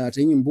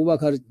taking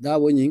Bubakar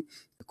Dawoning,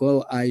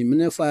 ko I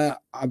menefa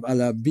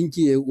ala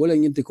binki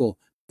walling it ko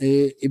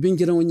a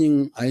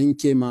binking I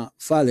came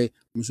fale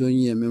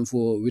Musoni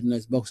memfo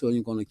witness box on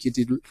you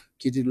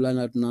kitty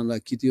lanat nana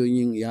kitty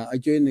ya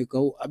ajoin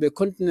ko abe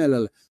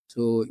continental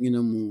so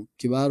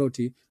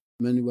kibaroti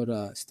many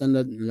were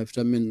standard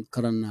lieutenant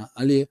karana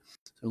ali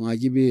so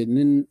ngajibe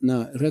nin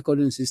na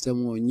recording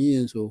system o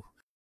nyi so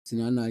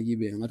sinana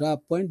jibe ngata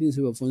point in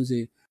so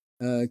fonse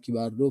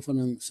kibar do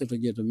fanan seto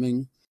jeto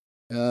men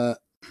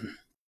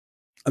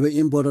abe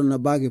important na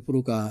bage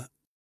puruka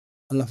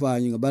ala fa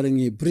nyi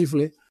barangi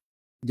briefly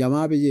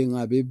jamabe je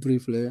ngabe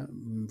briefly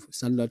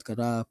standard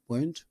kata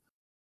point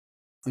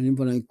anim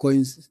fanan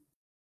coins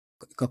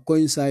ka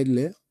coincide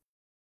le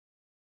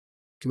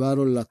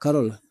kibaro la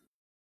carol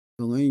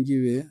so ngayi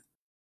jibe.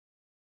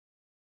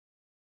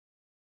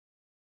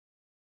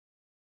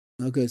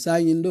 Okay, sa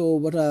yindo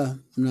bata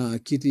na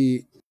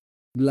kiti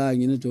bla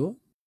nyinito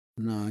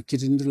na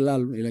kiti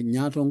ndilal ila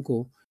nyaton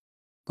ko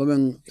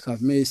komen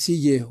have me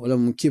CJ wala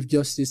mu Chief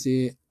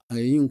Justice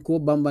ayin ko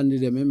bambandi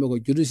de membe ko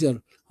judicial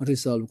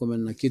resolve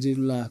komen na kiti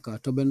la ka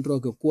tobentro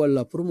ko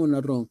la promo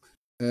na ron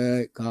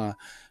ka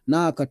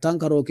na ka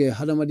tankaro ke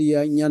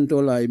hadamadiya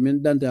nyanto la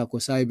men dante ko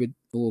saybe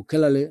o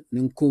kelale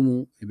nin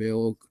kumu be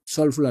o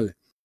solflale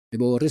be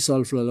o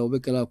resolve la be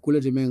kala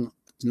kuleti men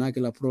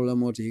nakila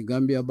problem oti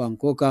Gambia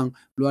banko kan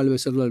lualbe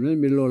settle men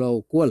milola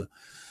o kola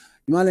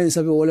imale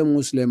sabe wole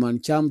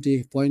musliman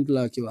chamti point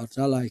la ki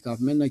atala ka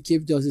menna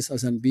Chief Justice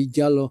Asan B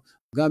Jallo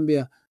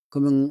Gambia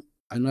comme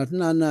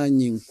anatna na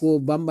nyin ko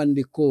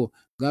bambandi ko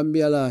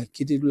Gambia la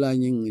kitidula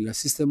nyin la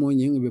system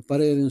nyin be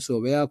parerin so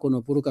be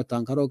akono pour ka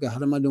tankaro ke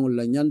harmadon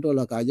la nyanto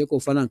la kaje ko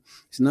fanan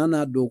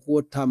sinana do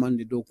ko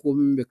tamandi do ko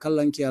be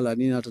kallanki ala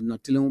ni na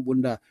tilum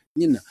bunda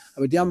nyina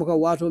abe diam ka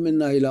wato men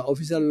na ila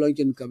official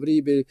lonkin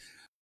kabri be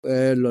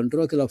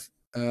londro ke la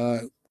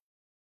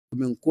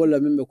men kola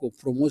membe ko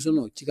promotion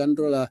o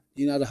cikandrola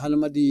ina da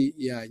halmadi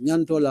ya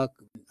nyantola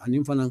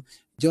anim fanan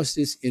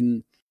justice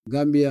in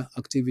Gambia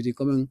activity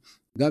comme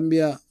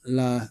Gambia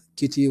la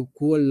kiti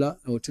kola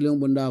o tilon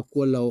bonda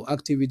kola o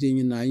activity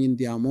ni na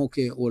indi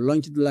amoke o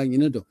launch la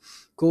nginedo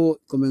ko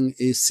comme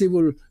a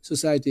civil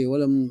society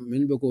wala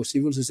membe ko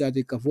civil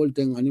society ka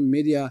volten anim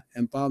media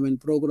empowerment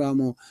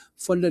program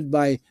funded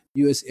by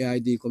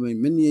USAID comme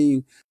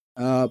many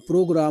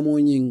program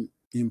nying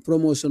in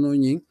promotion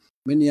nying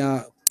men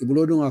ya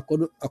ibulodun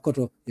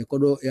akoto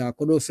ya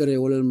kodo fere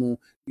wala mu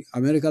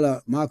America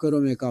la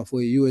makero me ka fo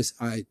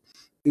USAID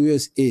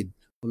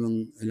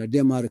la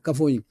demar ka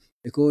fo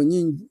ko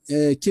nyin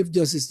Chief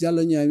Justice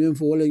Jallo nya men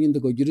fo wala nyin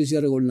ko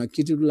judiciary wala na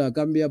kitula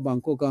Gambia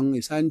banko kan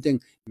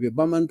isanteng be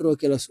bamantro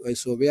ke la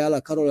so be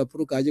ala karola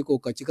puru kaji ko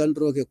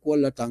kachikandro ke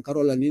kola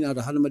tankarola nina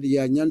da halmadi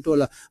ya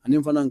nyantola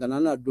anin fanan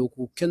kanana do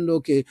ku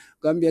kendo ke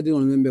Gambia din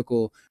membe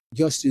ko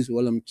justice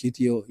wala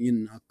mkitio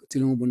nyin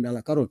tilmo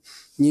bundala karol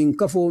nyin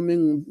kafo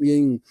men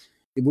yin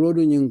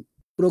ibrodo nyin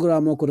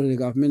program ko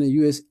rega men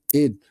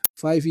USAID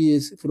 5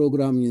 years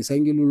program nyin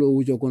sangilulo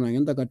ujo kona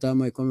yanda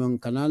katama ko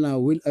kanana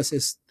will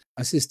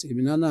assist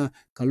ibinana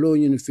kalo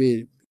nyin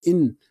fe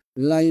in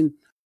line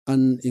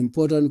and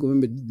important ko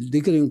membe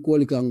dikirin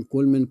kol kan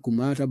kolmen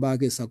kumata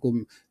bake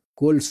sakom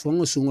kol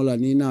songo sungola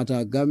ni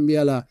nata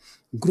Gambia la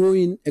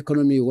growing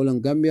economy wala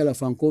Gambia la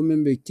fanko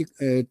membe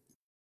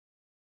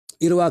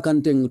irwa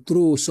kanteng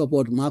through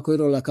support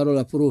makoiro la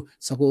karola puru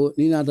sako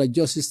ni nata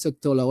justice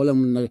sector la wala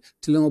mun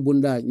tilengo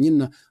bunda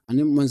nyinna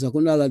ani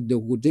mansakunda la de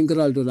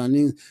dinkral to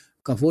ani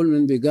kafol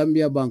men be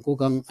Gambia banko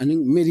kan ani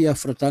media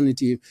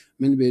fraternity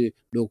men be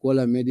do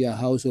kola media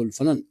household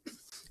fanan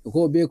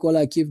ko be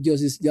kola Chief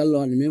Justice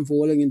Jallo and men for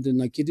wala ngin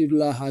na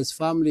kitidula has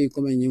family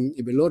comme nyin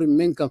e be lori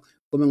menka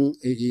comme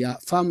ya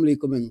family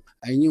comme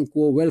ay nyin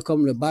ko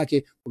welcome le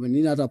bake comme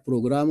ni nata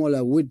programme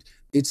la with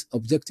its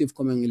objective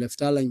comme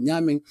leftala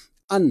nyaming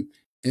and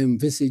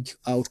envisage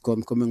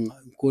outcome comme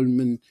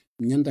kolmen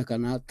nyanda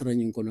kana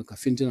training kono ka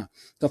fintina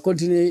ka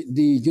continue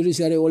the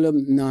judiciary wala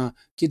na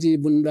kiti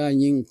bunda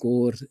nyin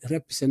ko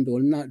represent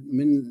wala na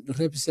men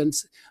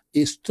represents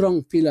a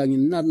strong pillar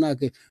in na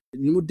ke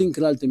nimu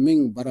dinkralte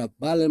men bara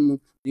balem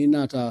ni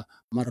nata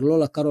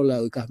marlola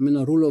karola ka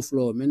men rule of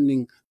law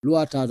men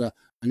luata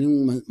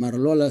aning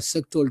marlola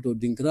sector to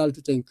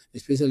dinkralte ten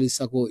especially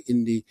sako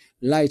in the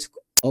light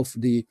of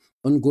the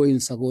ongoing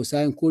sako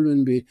sign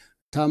kolmen be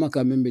tama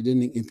ka membe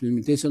den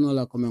implementation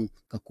la comme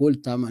ka kol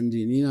tama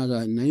ndi ni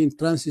na in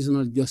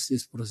transitional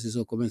justice process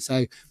ko men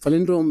sai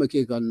falendro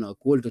make kan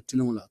kol to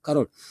tilonga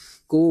karol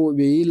ko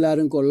be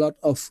ilarin ko lot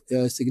of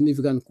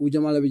significant ku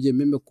jamala be je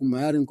membe ku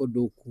mayarin ko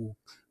do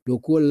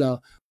kola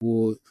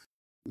wo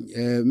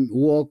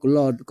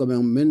workload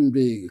comme men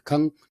be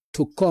kan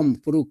to come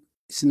pour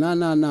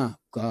sinana na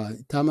ka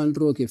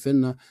tamandro ke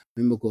fenna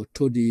membe ko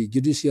to the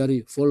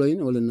judiciary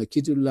following wala na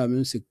kitula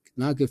men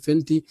nake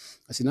fenti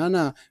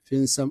asinana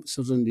fen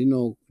certain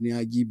ni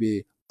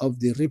ajibe of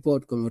the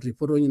report comme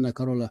report ni na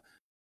karola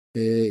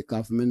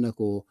kaf menna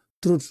ko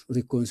truth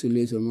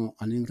reconciliation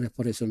and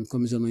reparation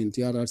commission in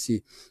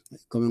TRRC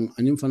comme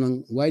anim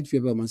fanan white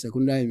paper man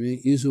sekunda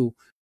me isu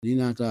ni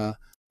nata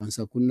man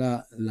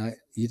sekunda la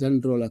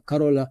yitandro la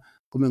karola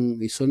comme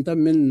isonta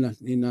men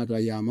ni nata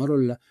ya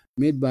marola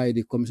made by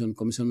the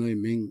commissioner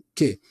men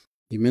ke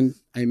I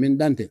mean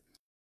dante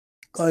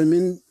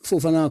Kalmin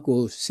Fofana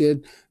ko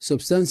said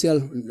substantial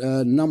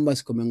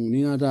numbers coming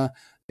ninata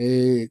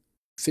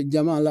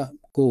jamala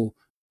ko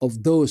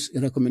of those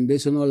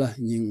recommendation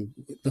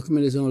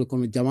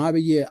kono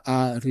jamabe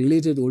are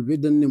related will be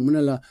done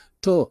munala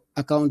to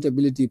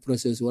accountability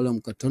process wala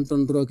ka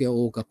tonton droke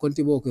o ka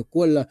kontibo ko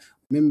kola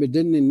membe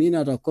den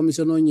ninata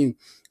commission on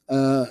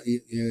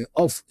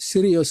of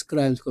serious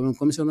crimes comme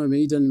commissioner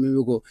me itan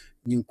membe ko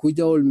nyin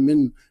kujawol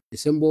men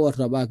sembo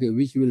warta bake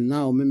which will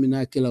now membe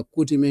na kila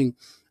kuti men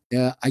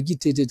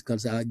agitated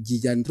kasa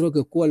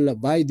jijandroke kola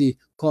by the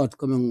court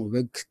coming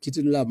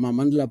kitilla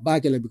mamandla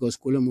bakela because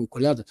kolemu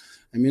kolata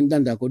I mean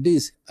danda ko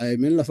this I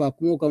mean la fa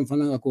kumo kam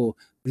fana ko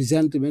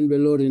present men be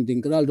lorin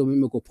dinkral do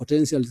men ko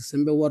potential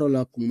sembe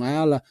warola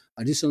kumayala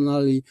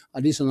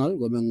additional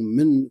go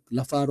men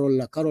la farol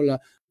la karola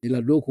ila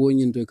do ko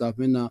nyinto ka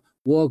mena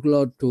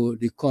workload to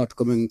the court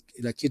coming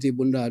ila kiti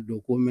bunda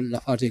do ko men la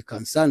fati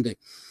kansande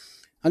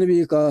ani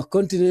bi ka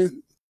continue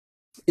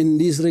in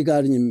this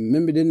regard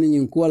membe den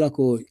nyin kuala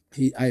ko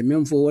I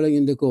mem for wala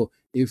nginde ko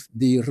if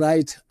the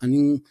right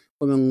anin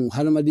comme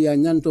halmadia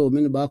nyanto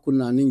men ba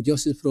kunna anin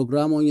justice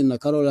program on na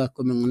karola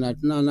comme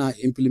na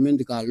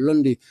implement ka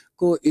londi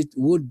ko it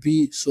would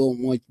be so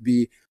much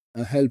be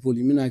helpful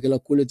mina kala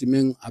quality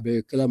men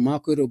abe kala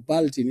makoro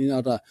balti ni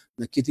nata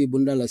na kiti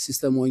bunda la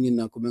system on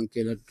na comme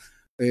kala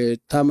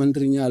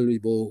tamandri nyalu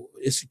bo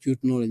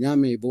execute no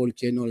nyame bo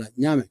keno la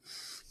nyame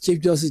Chief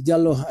Justice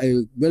Jallo, I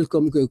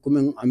welcome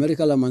come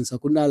America la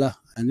mansakunda la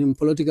and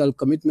political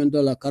commitment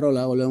la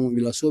Carola wala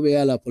bila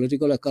sobe la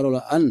political la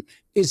Carola and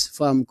its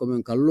farm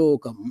come kalo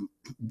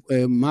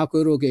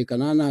makoro ke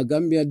kanana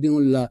Gambia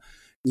dingul la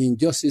in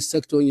justice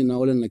sector ni na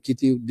wala na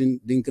kiti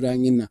dinkra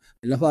nyina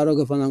la faro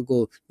ke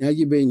fananko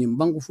nyaji be nyim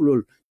banku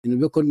fulol in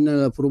be konna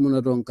la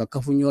promona don ka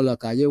kafunyola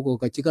ka yeko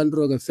ka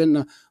chikandro ke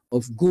fenna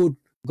of good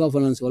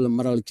governance wala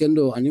maral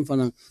kendo anim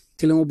fanan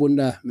kilimo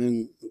bunda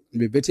men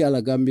be beti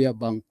ala Gambia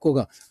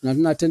bankoga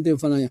na tente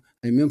fana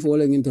men fo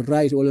wala into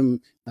right wala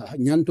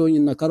nyanto ni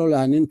na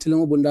karola anin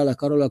kilimo bunda la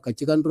karola ka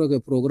chikandro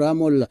ke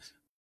program wala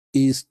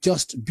is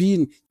just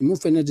been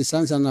moving the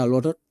sans and a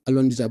lot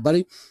along the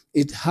bari.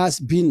 It has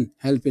been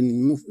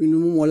helping move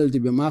the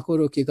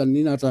makoro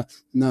kekanina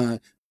na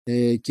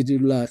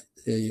kitula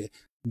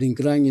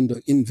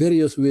in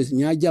various ways.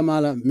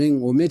 Nyajamala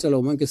meng o metal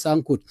o manke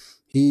sankut.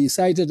 He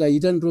cited a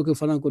itan roke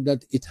falanko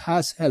that it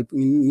has helped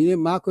in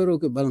makoro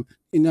ke balang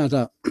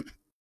inata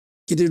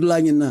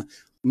kitula na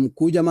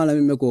kujamala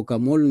memeko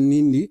kamol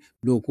nindi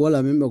do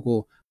kola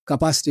memeko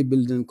capacity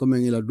building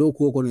coming ila do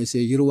ko kono se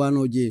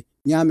yirwano je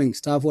nyameng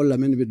staff wala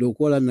men be do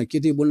kola na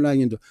kiti bunla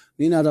ngindo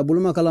nina ta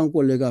buluma kalan ko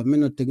lega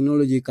men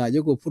technology ka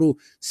je ko pro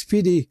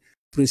speedy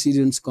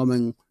precedence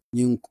coming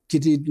nyin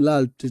kiti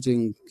lal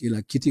tuting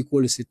ila kiti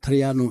ko se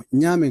triano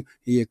nyameng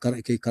ye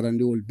ke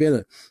karandi wol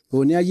bel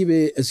ko nyaji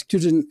be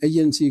executing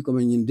agency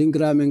coming in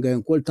dingramen ga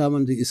en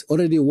koltaman is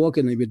already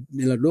working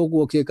ila do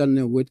ko ke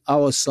kan with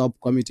our sub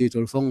committee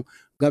to fong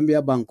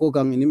Gambia banko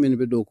kang ini men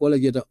be do kola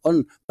jeta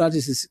on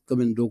practices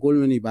coming do kol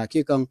meni ba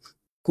ke kang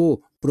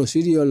ko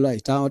procedure la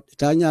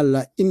tanya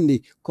la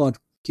indi court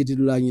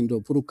kitidula nyindo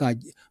puru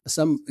kaji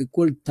some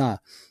kulta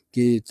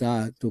ki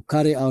ta to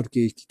carry out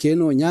ki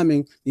keno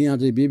nyameng ni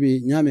ate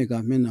bibi nyame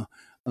ka mena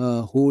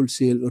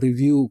wholesale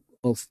review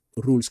of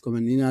rules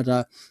coming ni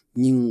ata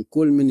nyin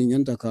kol meni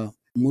nyanta ka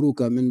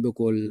muruka men be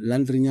ko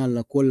landri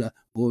nyala kola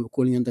o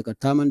kol nyanta ka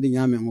tamandi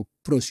nyameng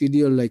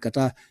procedure la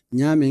kata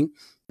nyameng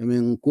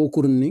men ko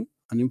kurni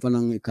anim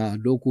fanang ka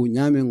doku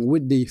nyameng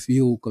wedde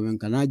fiu komen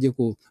kanaje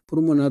ko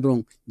purmona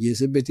dron je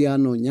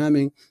sebetiano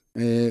nyameng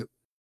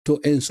to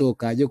enso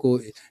kaje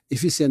ko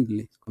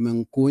efficiently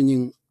komen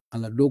konin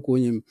ala doku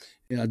nyim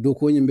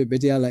doku nyim be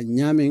betiala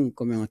nyameng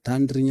komen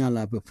tandri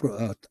nyala be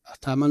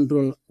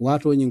tamandrol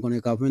wato nyin konen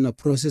ka fena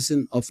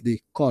processing of the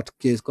court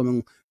case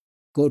komen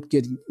court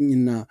case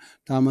na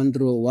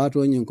tamandro wato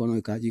nyin kono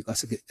kaji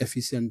kasake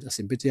efficient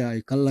asibetia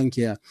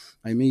kallankia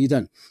I mean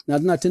idan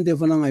na tente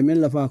fanang I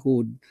mean la fa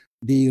ko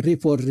the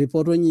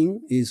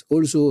reporting is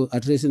also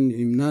addressing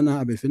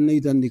nana abefenna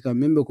itandika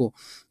membe ko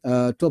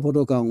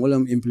topoto kan wala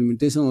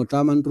implementation of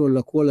tamandro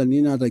la kola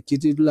nina ta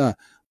kitidla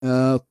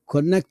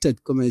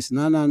connected comme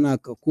nana na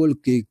kol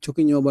ke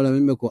chokinyo bala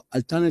membe ko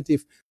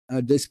alternative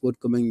despot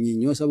comme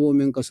nyo sabo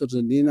men ka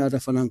soto nina ta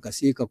fanan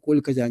kasi ka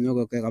kol ka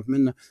janyo ka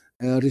government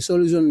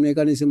resolution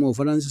mechanism of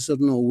finance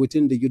no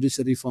within the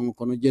judiciary form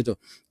kono jeto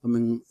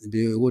comme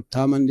the what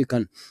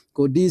tamandikan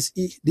ko this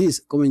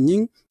comme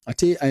nying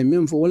ate I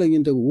mean for all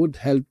into would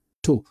help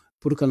to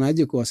pour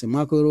kanaje ko ase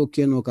makoro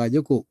keno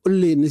kaje ko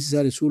only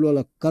necessary sulo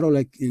la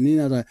karola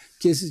nina ta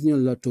cases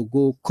nyol la to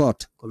go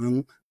court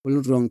comme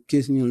wrong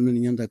case nyol men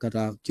nyanda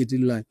kata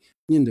kitilla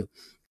nyindo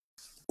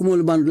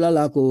umul bandula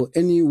la ko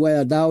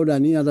anywhere dauda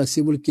ni other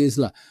civil case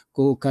la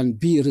ko can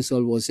be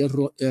resolved was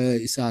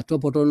isa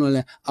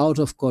topotonole out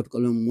of court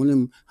kolum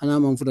munim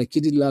hanama mfuta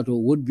kitilla to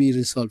would be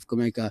resolved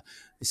komeka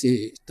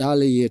isi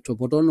tale ye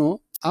topotono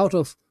out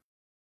of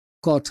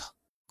court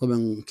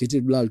comme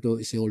kitidla to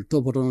isi ol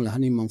topotono la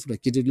hanima mfuta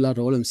kitidla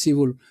to wolem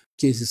civil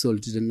cases ol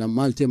tida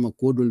maltema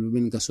kodol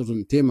bin ka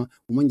soton tema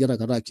umanjara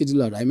kata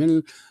kitidla I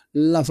mean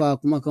lafa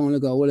kuma kan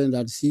lega wolen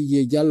that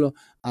CJ Jallo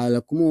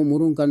ala kuma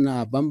murun kan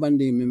na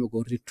bambandi meme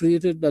ko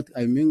retreated that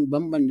I mean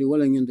bambandi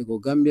wala ngende ko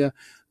Gambia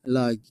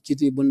la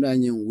kiti bunda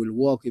nyen will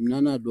work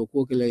imnana do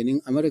ko kala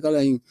ning America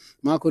la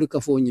makori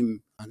kafo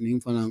nyim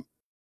aning fana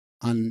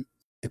an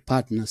a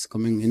partners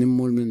coming in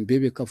molmen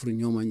bebe kafru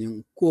nyoma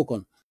nyen ko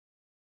kon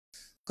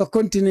ka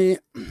continue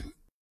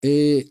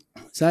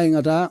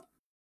sayingata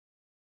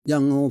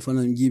jango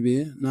fana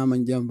jibe na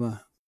man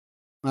jamba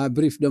a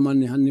brief de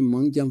man hanni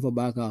mang jam fa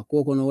baka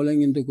ko kono wala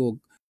nginte ko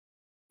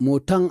mo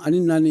tang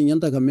anin nani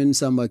nyanta ka men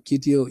samba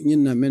kitio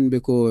nyinna men be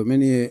ko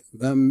men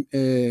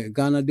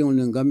Ghana de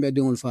on Gambia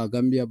de on fa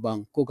Gambia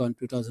bank ko kan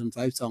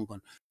 2005 sankon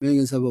men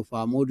ngin sabo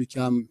fa modu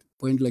cham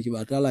point la ki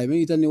batala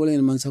men itani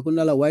wala man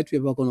sakunda la white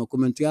paper kono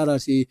commentara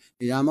si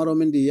yamaro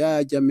men di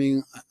ya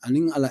jamin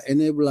anin ala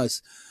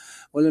enablers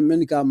wala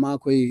men ka ma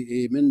ko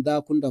men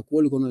da kunda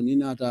ko kono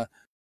ninata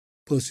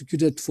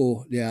prosecuted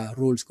for their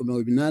roles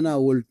comme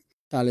binana wol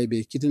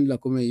talebe kitin la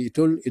comme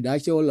itol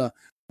idake wala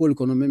pol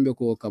kono membe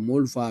ko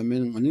kamol fa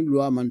men anin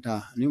loi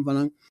manta anin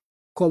fanan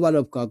cover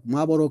up ka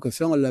maboro ko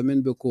fengola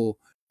men be ko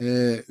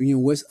in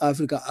West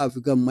Africa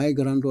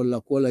migrant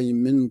wala ko la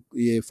men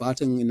ye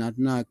faten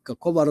inatna ka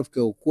cover up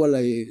ko la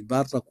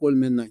barta ko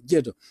men na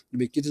jeto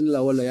be kitin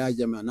la wala ya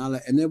jama na la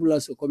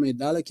enablers comme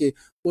dalake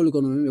pol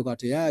kono membe ko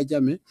ta ya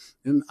jame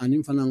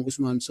anin fanan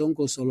Usman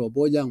Sonko Solo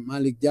Bojang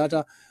Malik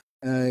Jata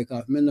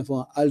ka men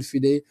fa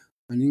alfide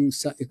anin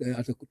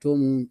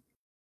atakutomu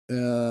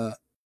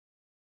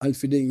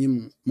alfide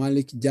nyim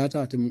Malik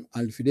Jata atem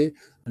alfide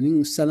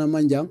anin Sana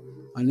Manjang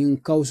anin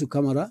Kausu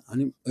Kamara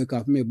anin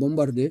ka me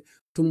bombarde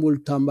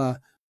tumbul tamba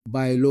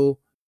baylo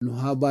no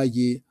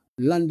habaji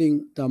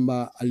landing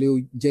tamba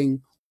Aliou Jeng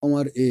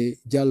Omar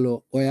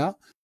Diallo Oya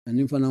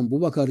anin fanam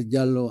Boubacar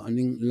Diallo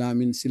anin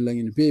Lamin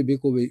Silangin bebe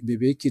ko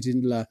bebe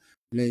kitin la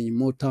le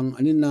motang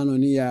anin nano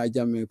ni ya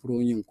jamme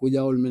pro nyim ko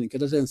jawol men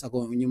ketaten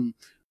sako nyim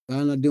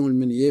Ghana dengol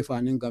men yefa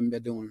anin Gambia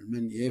dengol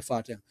men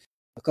yefa ten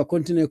ka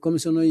continue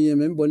commission ye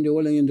men bonde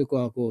wala ngende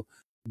ko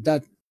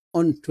that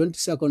on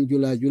 22nd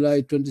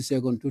July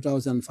 22nd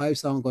 2005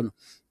 sound kono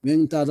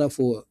men tata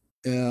for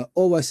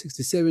over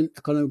 67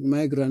 economic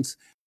migrants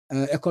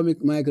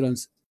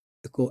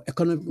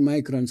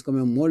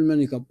comme mol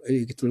men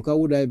kitul ka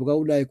uday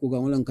ko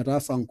gamolan kata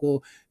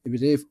fanko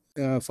ibide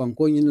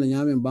fanko nyin la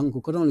nyame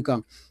banko ko don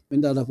kan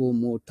men tata for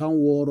mo tan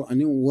woro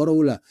ani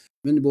worowla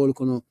men bol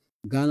kono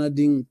Ghana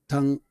ding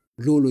tang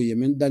lolo ye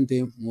men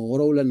dante mo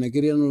worowla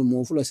Nigerian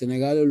mo fula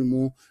Senegal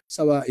mo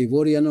saba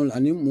Ivorian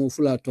ani mo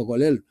fula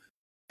Togolel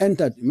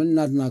entered men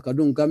na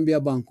kadung Gambia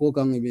banko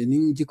kan be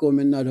ning jiko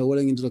men na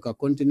wala ngi ka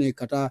continent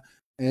kata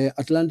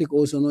Atlantic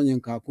Ocean on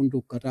ka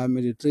kuntu kata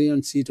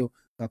Mediterranean Sea to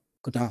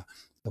kata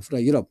fra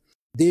Europe.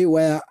 They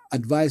were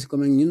advised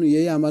coming in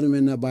ye amar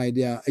men by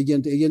their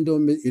agent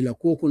ila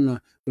kokuna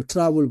to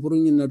travel puru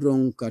na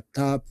drong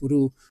kata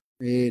puru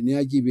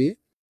niajibe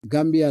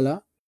Gambia la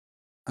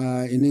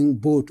in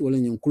boat wala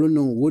nyin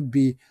kuluno would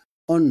be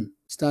on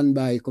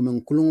standby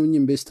comme kulungu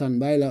nyimbe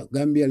standby la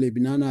Gambia le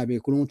binana be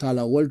kulungu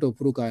tala wolto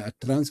pruka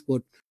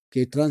transport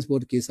ke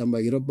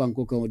samba Europe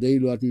banko ka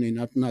daylo atne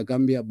natna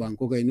Gambia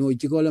banko ka no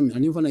jikolam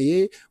ani fana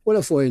ye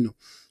wala foeno.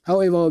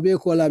 However be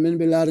ko la men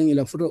be laring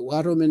ila futo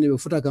waro men be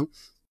futa kan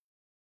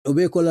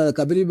obe ko la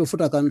kabiri be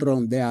futa kan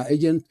ron their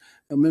agent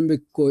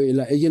membe ko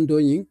ila agent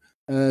doing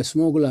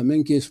smuggle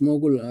menke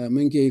smuggle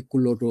menke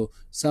kuloto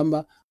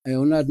samba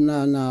not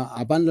na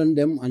abandon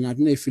them and not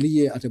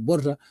affiliate at a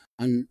border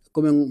and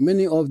coming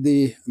many of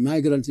the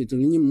migrants it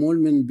only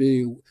molmen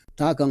be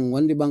takang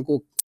wandi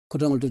banko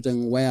kotangol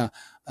to where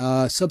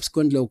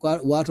subsequently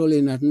Waato le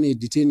not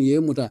detain ye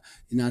muta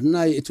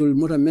inatna it will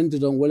muta ment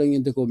don welling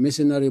into ko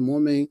missionary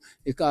moment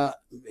eka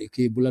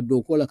ke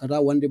bulado ko la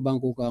kata wandi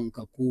banko kan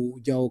ku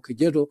jaw ke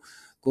jeto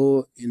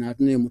ko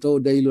inatne muta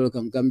daylo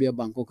kan Gambia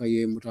banko ka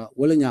ye muta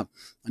wala nyap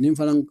anim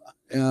falang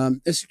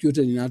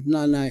executed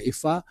inatna na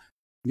ifa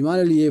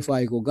Nimala liye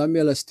fa ko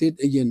Gambia la state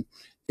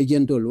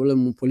agentol wala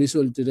mu police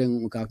ol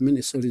tren ka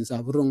men sorin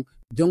sabrong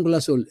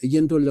jongla sol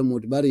agentol la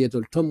mod bari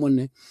yetol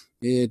tomonne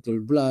e tol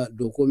bla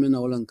do ko men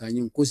wala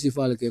kanyin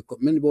kusifal ke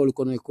men bol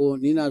kono ko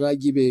nina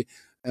ragibe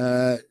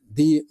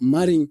the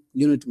marine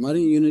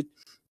unit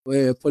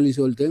police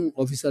ol ten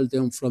official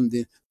ten from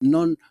the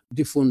non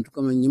defunct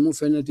comme nyimu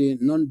fenati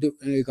non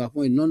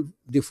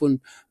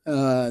defunct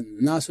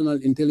national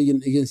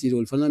intelligence agency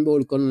ol fanan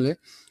bol kono le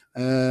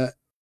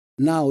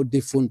now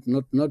defunct,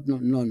 not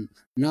non.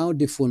 Now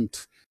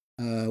defunct.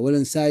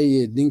 Well,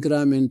 say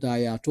d'incrementa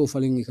ya to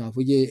falling ka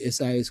fuje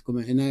SIS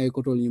comme ina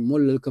ko ni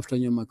mol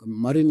kaftanyo mak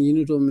marine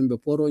unito membe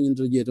poro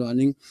nyinto jeto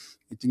aning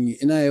itingi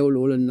ina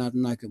wol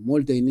na ke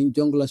molta nin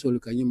jongla sol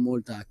kanyim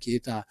molta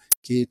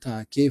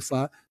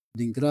kefa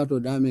d'incrato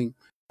daming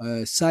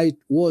site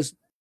was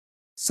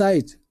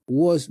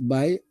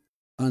by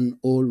an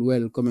all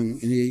well coming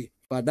in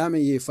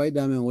padame ye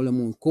faidame wala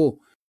mun ko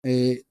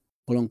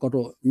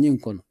kolonkoto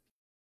nyinkon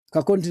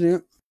ka continue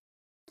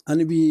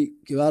ani bi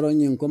kiwaro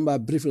nyin komba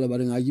brief la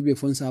bari ngajibe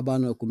fon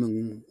sabano ko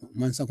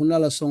man sakunda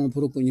la song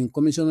pour ko nyin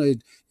commissioner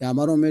ya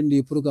maro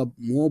mendi pour ka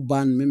mo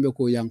ban membe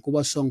ko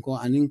yankuba sonko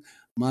anin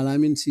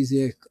malamin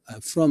sise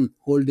from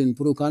holding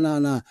pour kana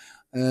na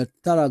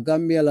tara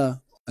Gambia la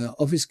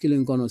office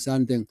killing kono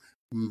santen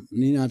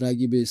ni na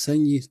tagibe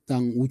sanji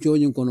tang ucho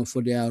nyin kono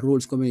for their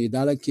rules comme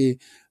dala ke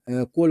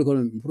ko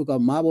kono pour ka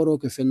maboro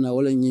ke fenna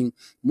wala nyin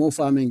mo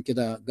famen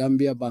kita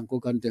Gambia banko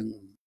kanten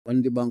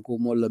wandi banko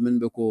molla men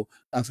be ko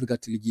Africa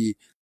tilji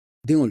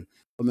dingol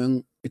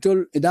komen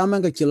itol idama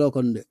nga kilo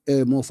konde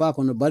mo fa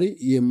kono bari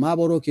ye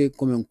maboro ke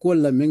komen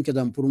kolla men ke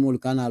dam purmol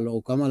kana lo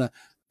kamala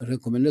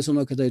recommendation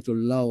o keta itol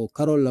law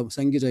karol la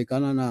sangita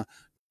kana na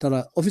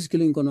tara office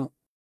killing kono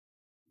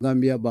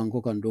Gambia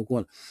banko kan do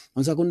kol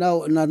on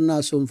sakunda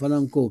na som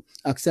fananko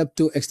accept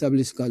to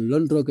establish ka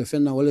londro ke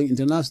fenna wala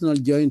international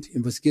joint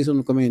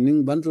investigation komen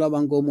ning bantla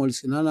banko mol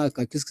sinana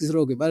ka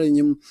kiskisro ke bari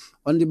nyim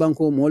wandi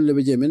banko mol le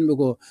beje men be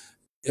ko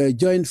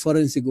joint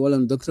forensic wala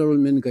doctoral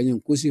men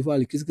kanyum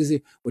kusifal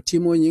kiskisi o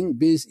timo nying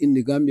based in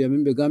the Gambia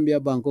membe Gambia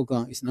banko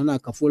kan isnana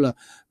kafula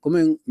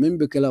komen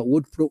membe kala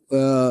would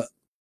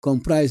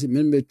comprise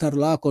membe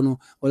tarla kono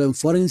wala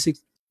forensic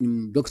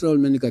doctoral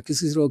men ka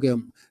kiskisro ke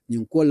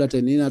nyum kola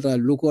tenina ta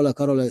lukola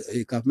karola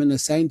ka men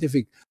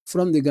scientific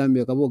from the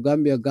Gambia kabo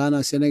Gambia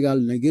Ghana Senegal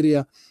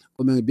Nigeria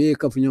komen be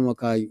ka funyoma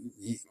ka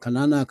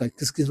kanana ka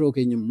kiskisro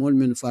ke nyum mol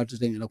men fatu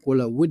ten la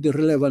kola with the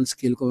relevant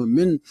skill komen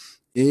men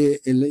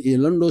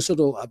londo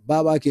soto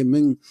baba ke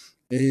men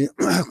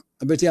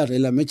abetiata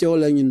la meche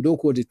wala nyin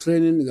doko di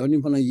training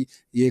anim fana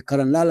ye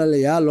karanlala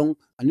le yalong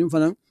anim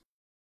fana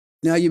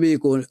na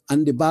yibe ko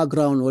and the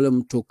background wala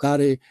to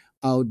carry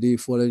out the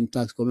foreign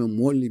tax comme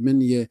molli men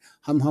ye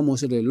ham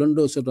soto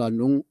londo soto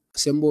andong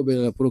sembo be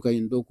la proka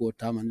indoko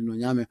tamani no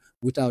nyame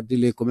without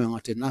delay comme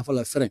ate na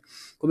fala fere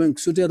comme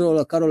sutero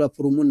la karola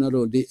promunna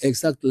do the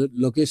exact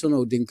location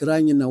of the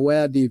crime na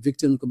where the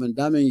victim comme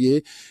dame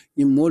ye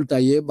ni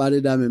molta ye bare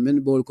dame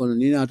men bol kono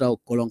ni nata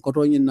kolon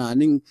koto ni na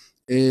ning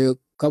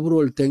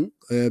kabrol teng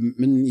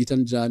men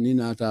itanda ni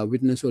nata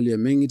witness ol ye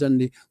men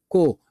itandi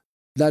ko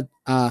that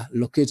are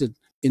located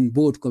in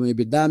both comme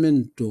be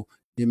damen to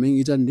the men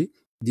itandi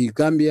the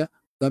Gambia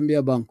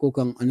Gambia banko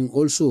kang and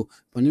also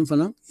panim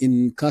fana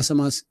in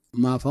Casamas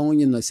ma fango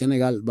na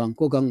Senegal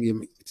banko kang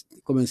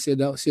comme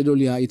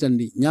sedolia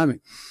itandi nyame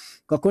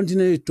ka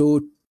continue to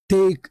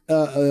take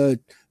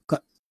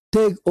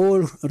take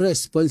all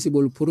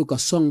responsible pour ka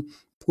song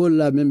pour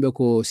la membe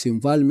ko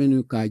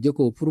involvement ka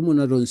jeko pour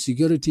mona don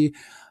security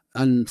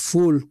and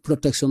full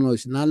protection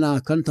nana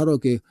kantaro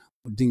ke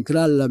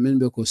dinkral la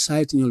membe ko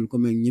site nyol ko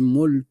men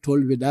nyimol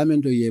tolbe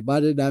damendo ye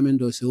bade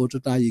damendo se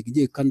otota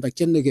je kanta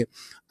kenneke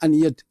and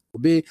yet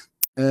be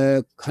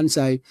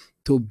hansai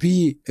to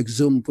be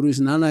exam pour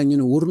nana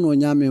nyino wurno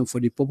nyame for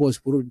the purpose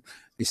pour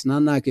is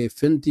nana ke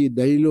fenti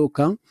dailo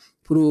kan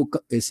pour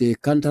se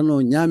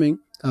kantano nyame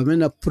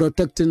kamena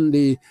protecting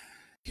the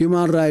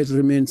human rights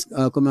remains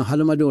comme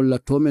halmado la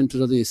torment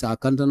to the sa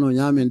kantano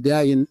nyame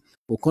there in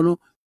okono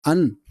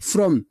and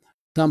from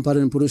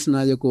tamparen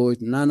purusna ko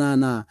nana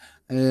na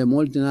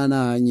molti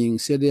nana nying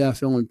sedia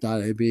fengol ta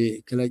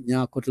be kala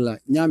nya kotla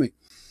nyame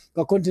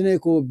ka continue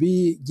ko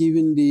be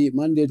given the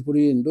mandate pour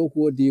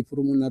ndoko di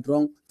pour mun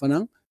drong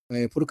fanang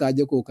pour ka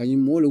je ko kany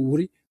mol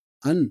wuri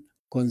an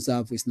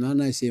conserve is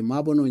nana se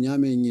mabono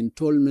nyame nyin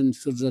tolmen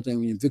sudata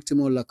nyin victim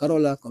la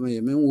karola comme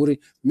men wuri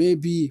may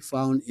be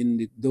found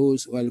in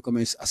those while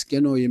comme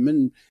askeno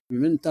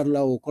men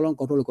tarla o kolon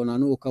kotol ko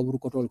nanu kabur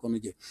kotol ko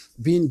je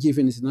being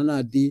given is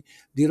nana di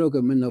diro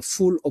ko men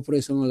full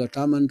operational la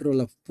tamandro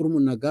la pour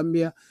mun na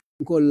Gambia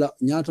ko la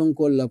nyaton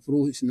ko la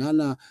pour is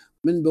nana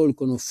men bol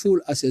kono full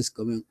access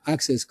comme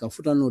access ka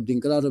futano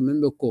dingrado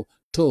membe ko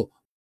to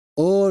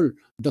all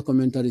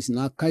documentaries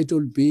na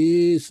kaitol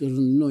base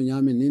no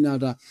nyame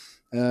ninada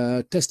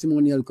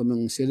testimonial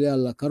comme serial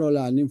la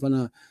carola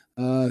nimfana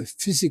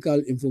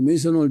physical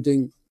informational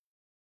thing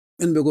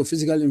and go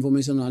physical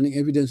information and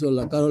evidence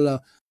la carola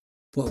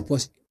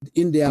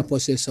in their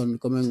possession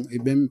comme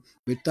ibem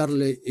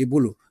betarle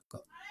ibulu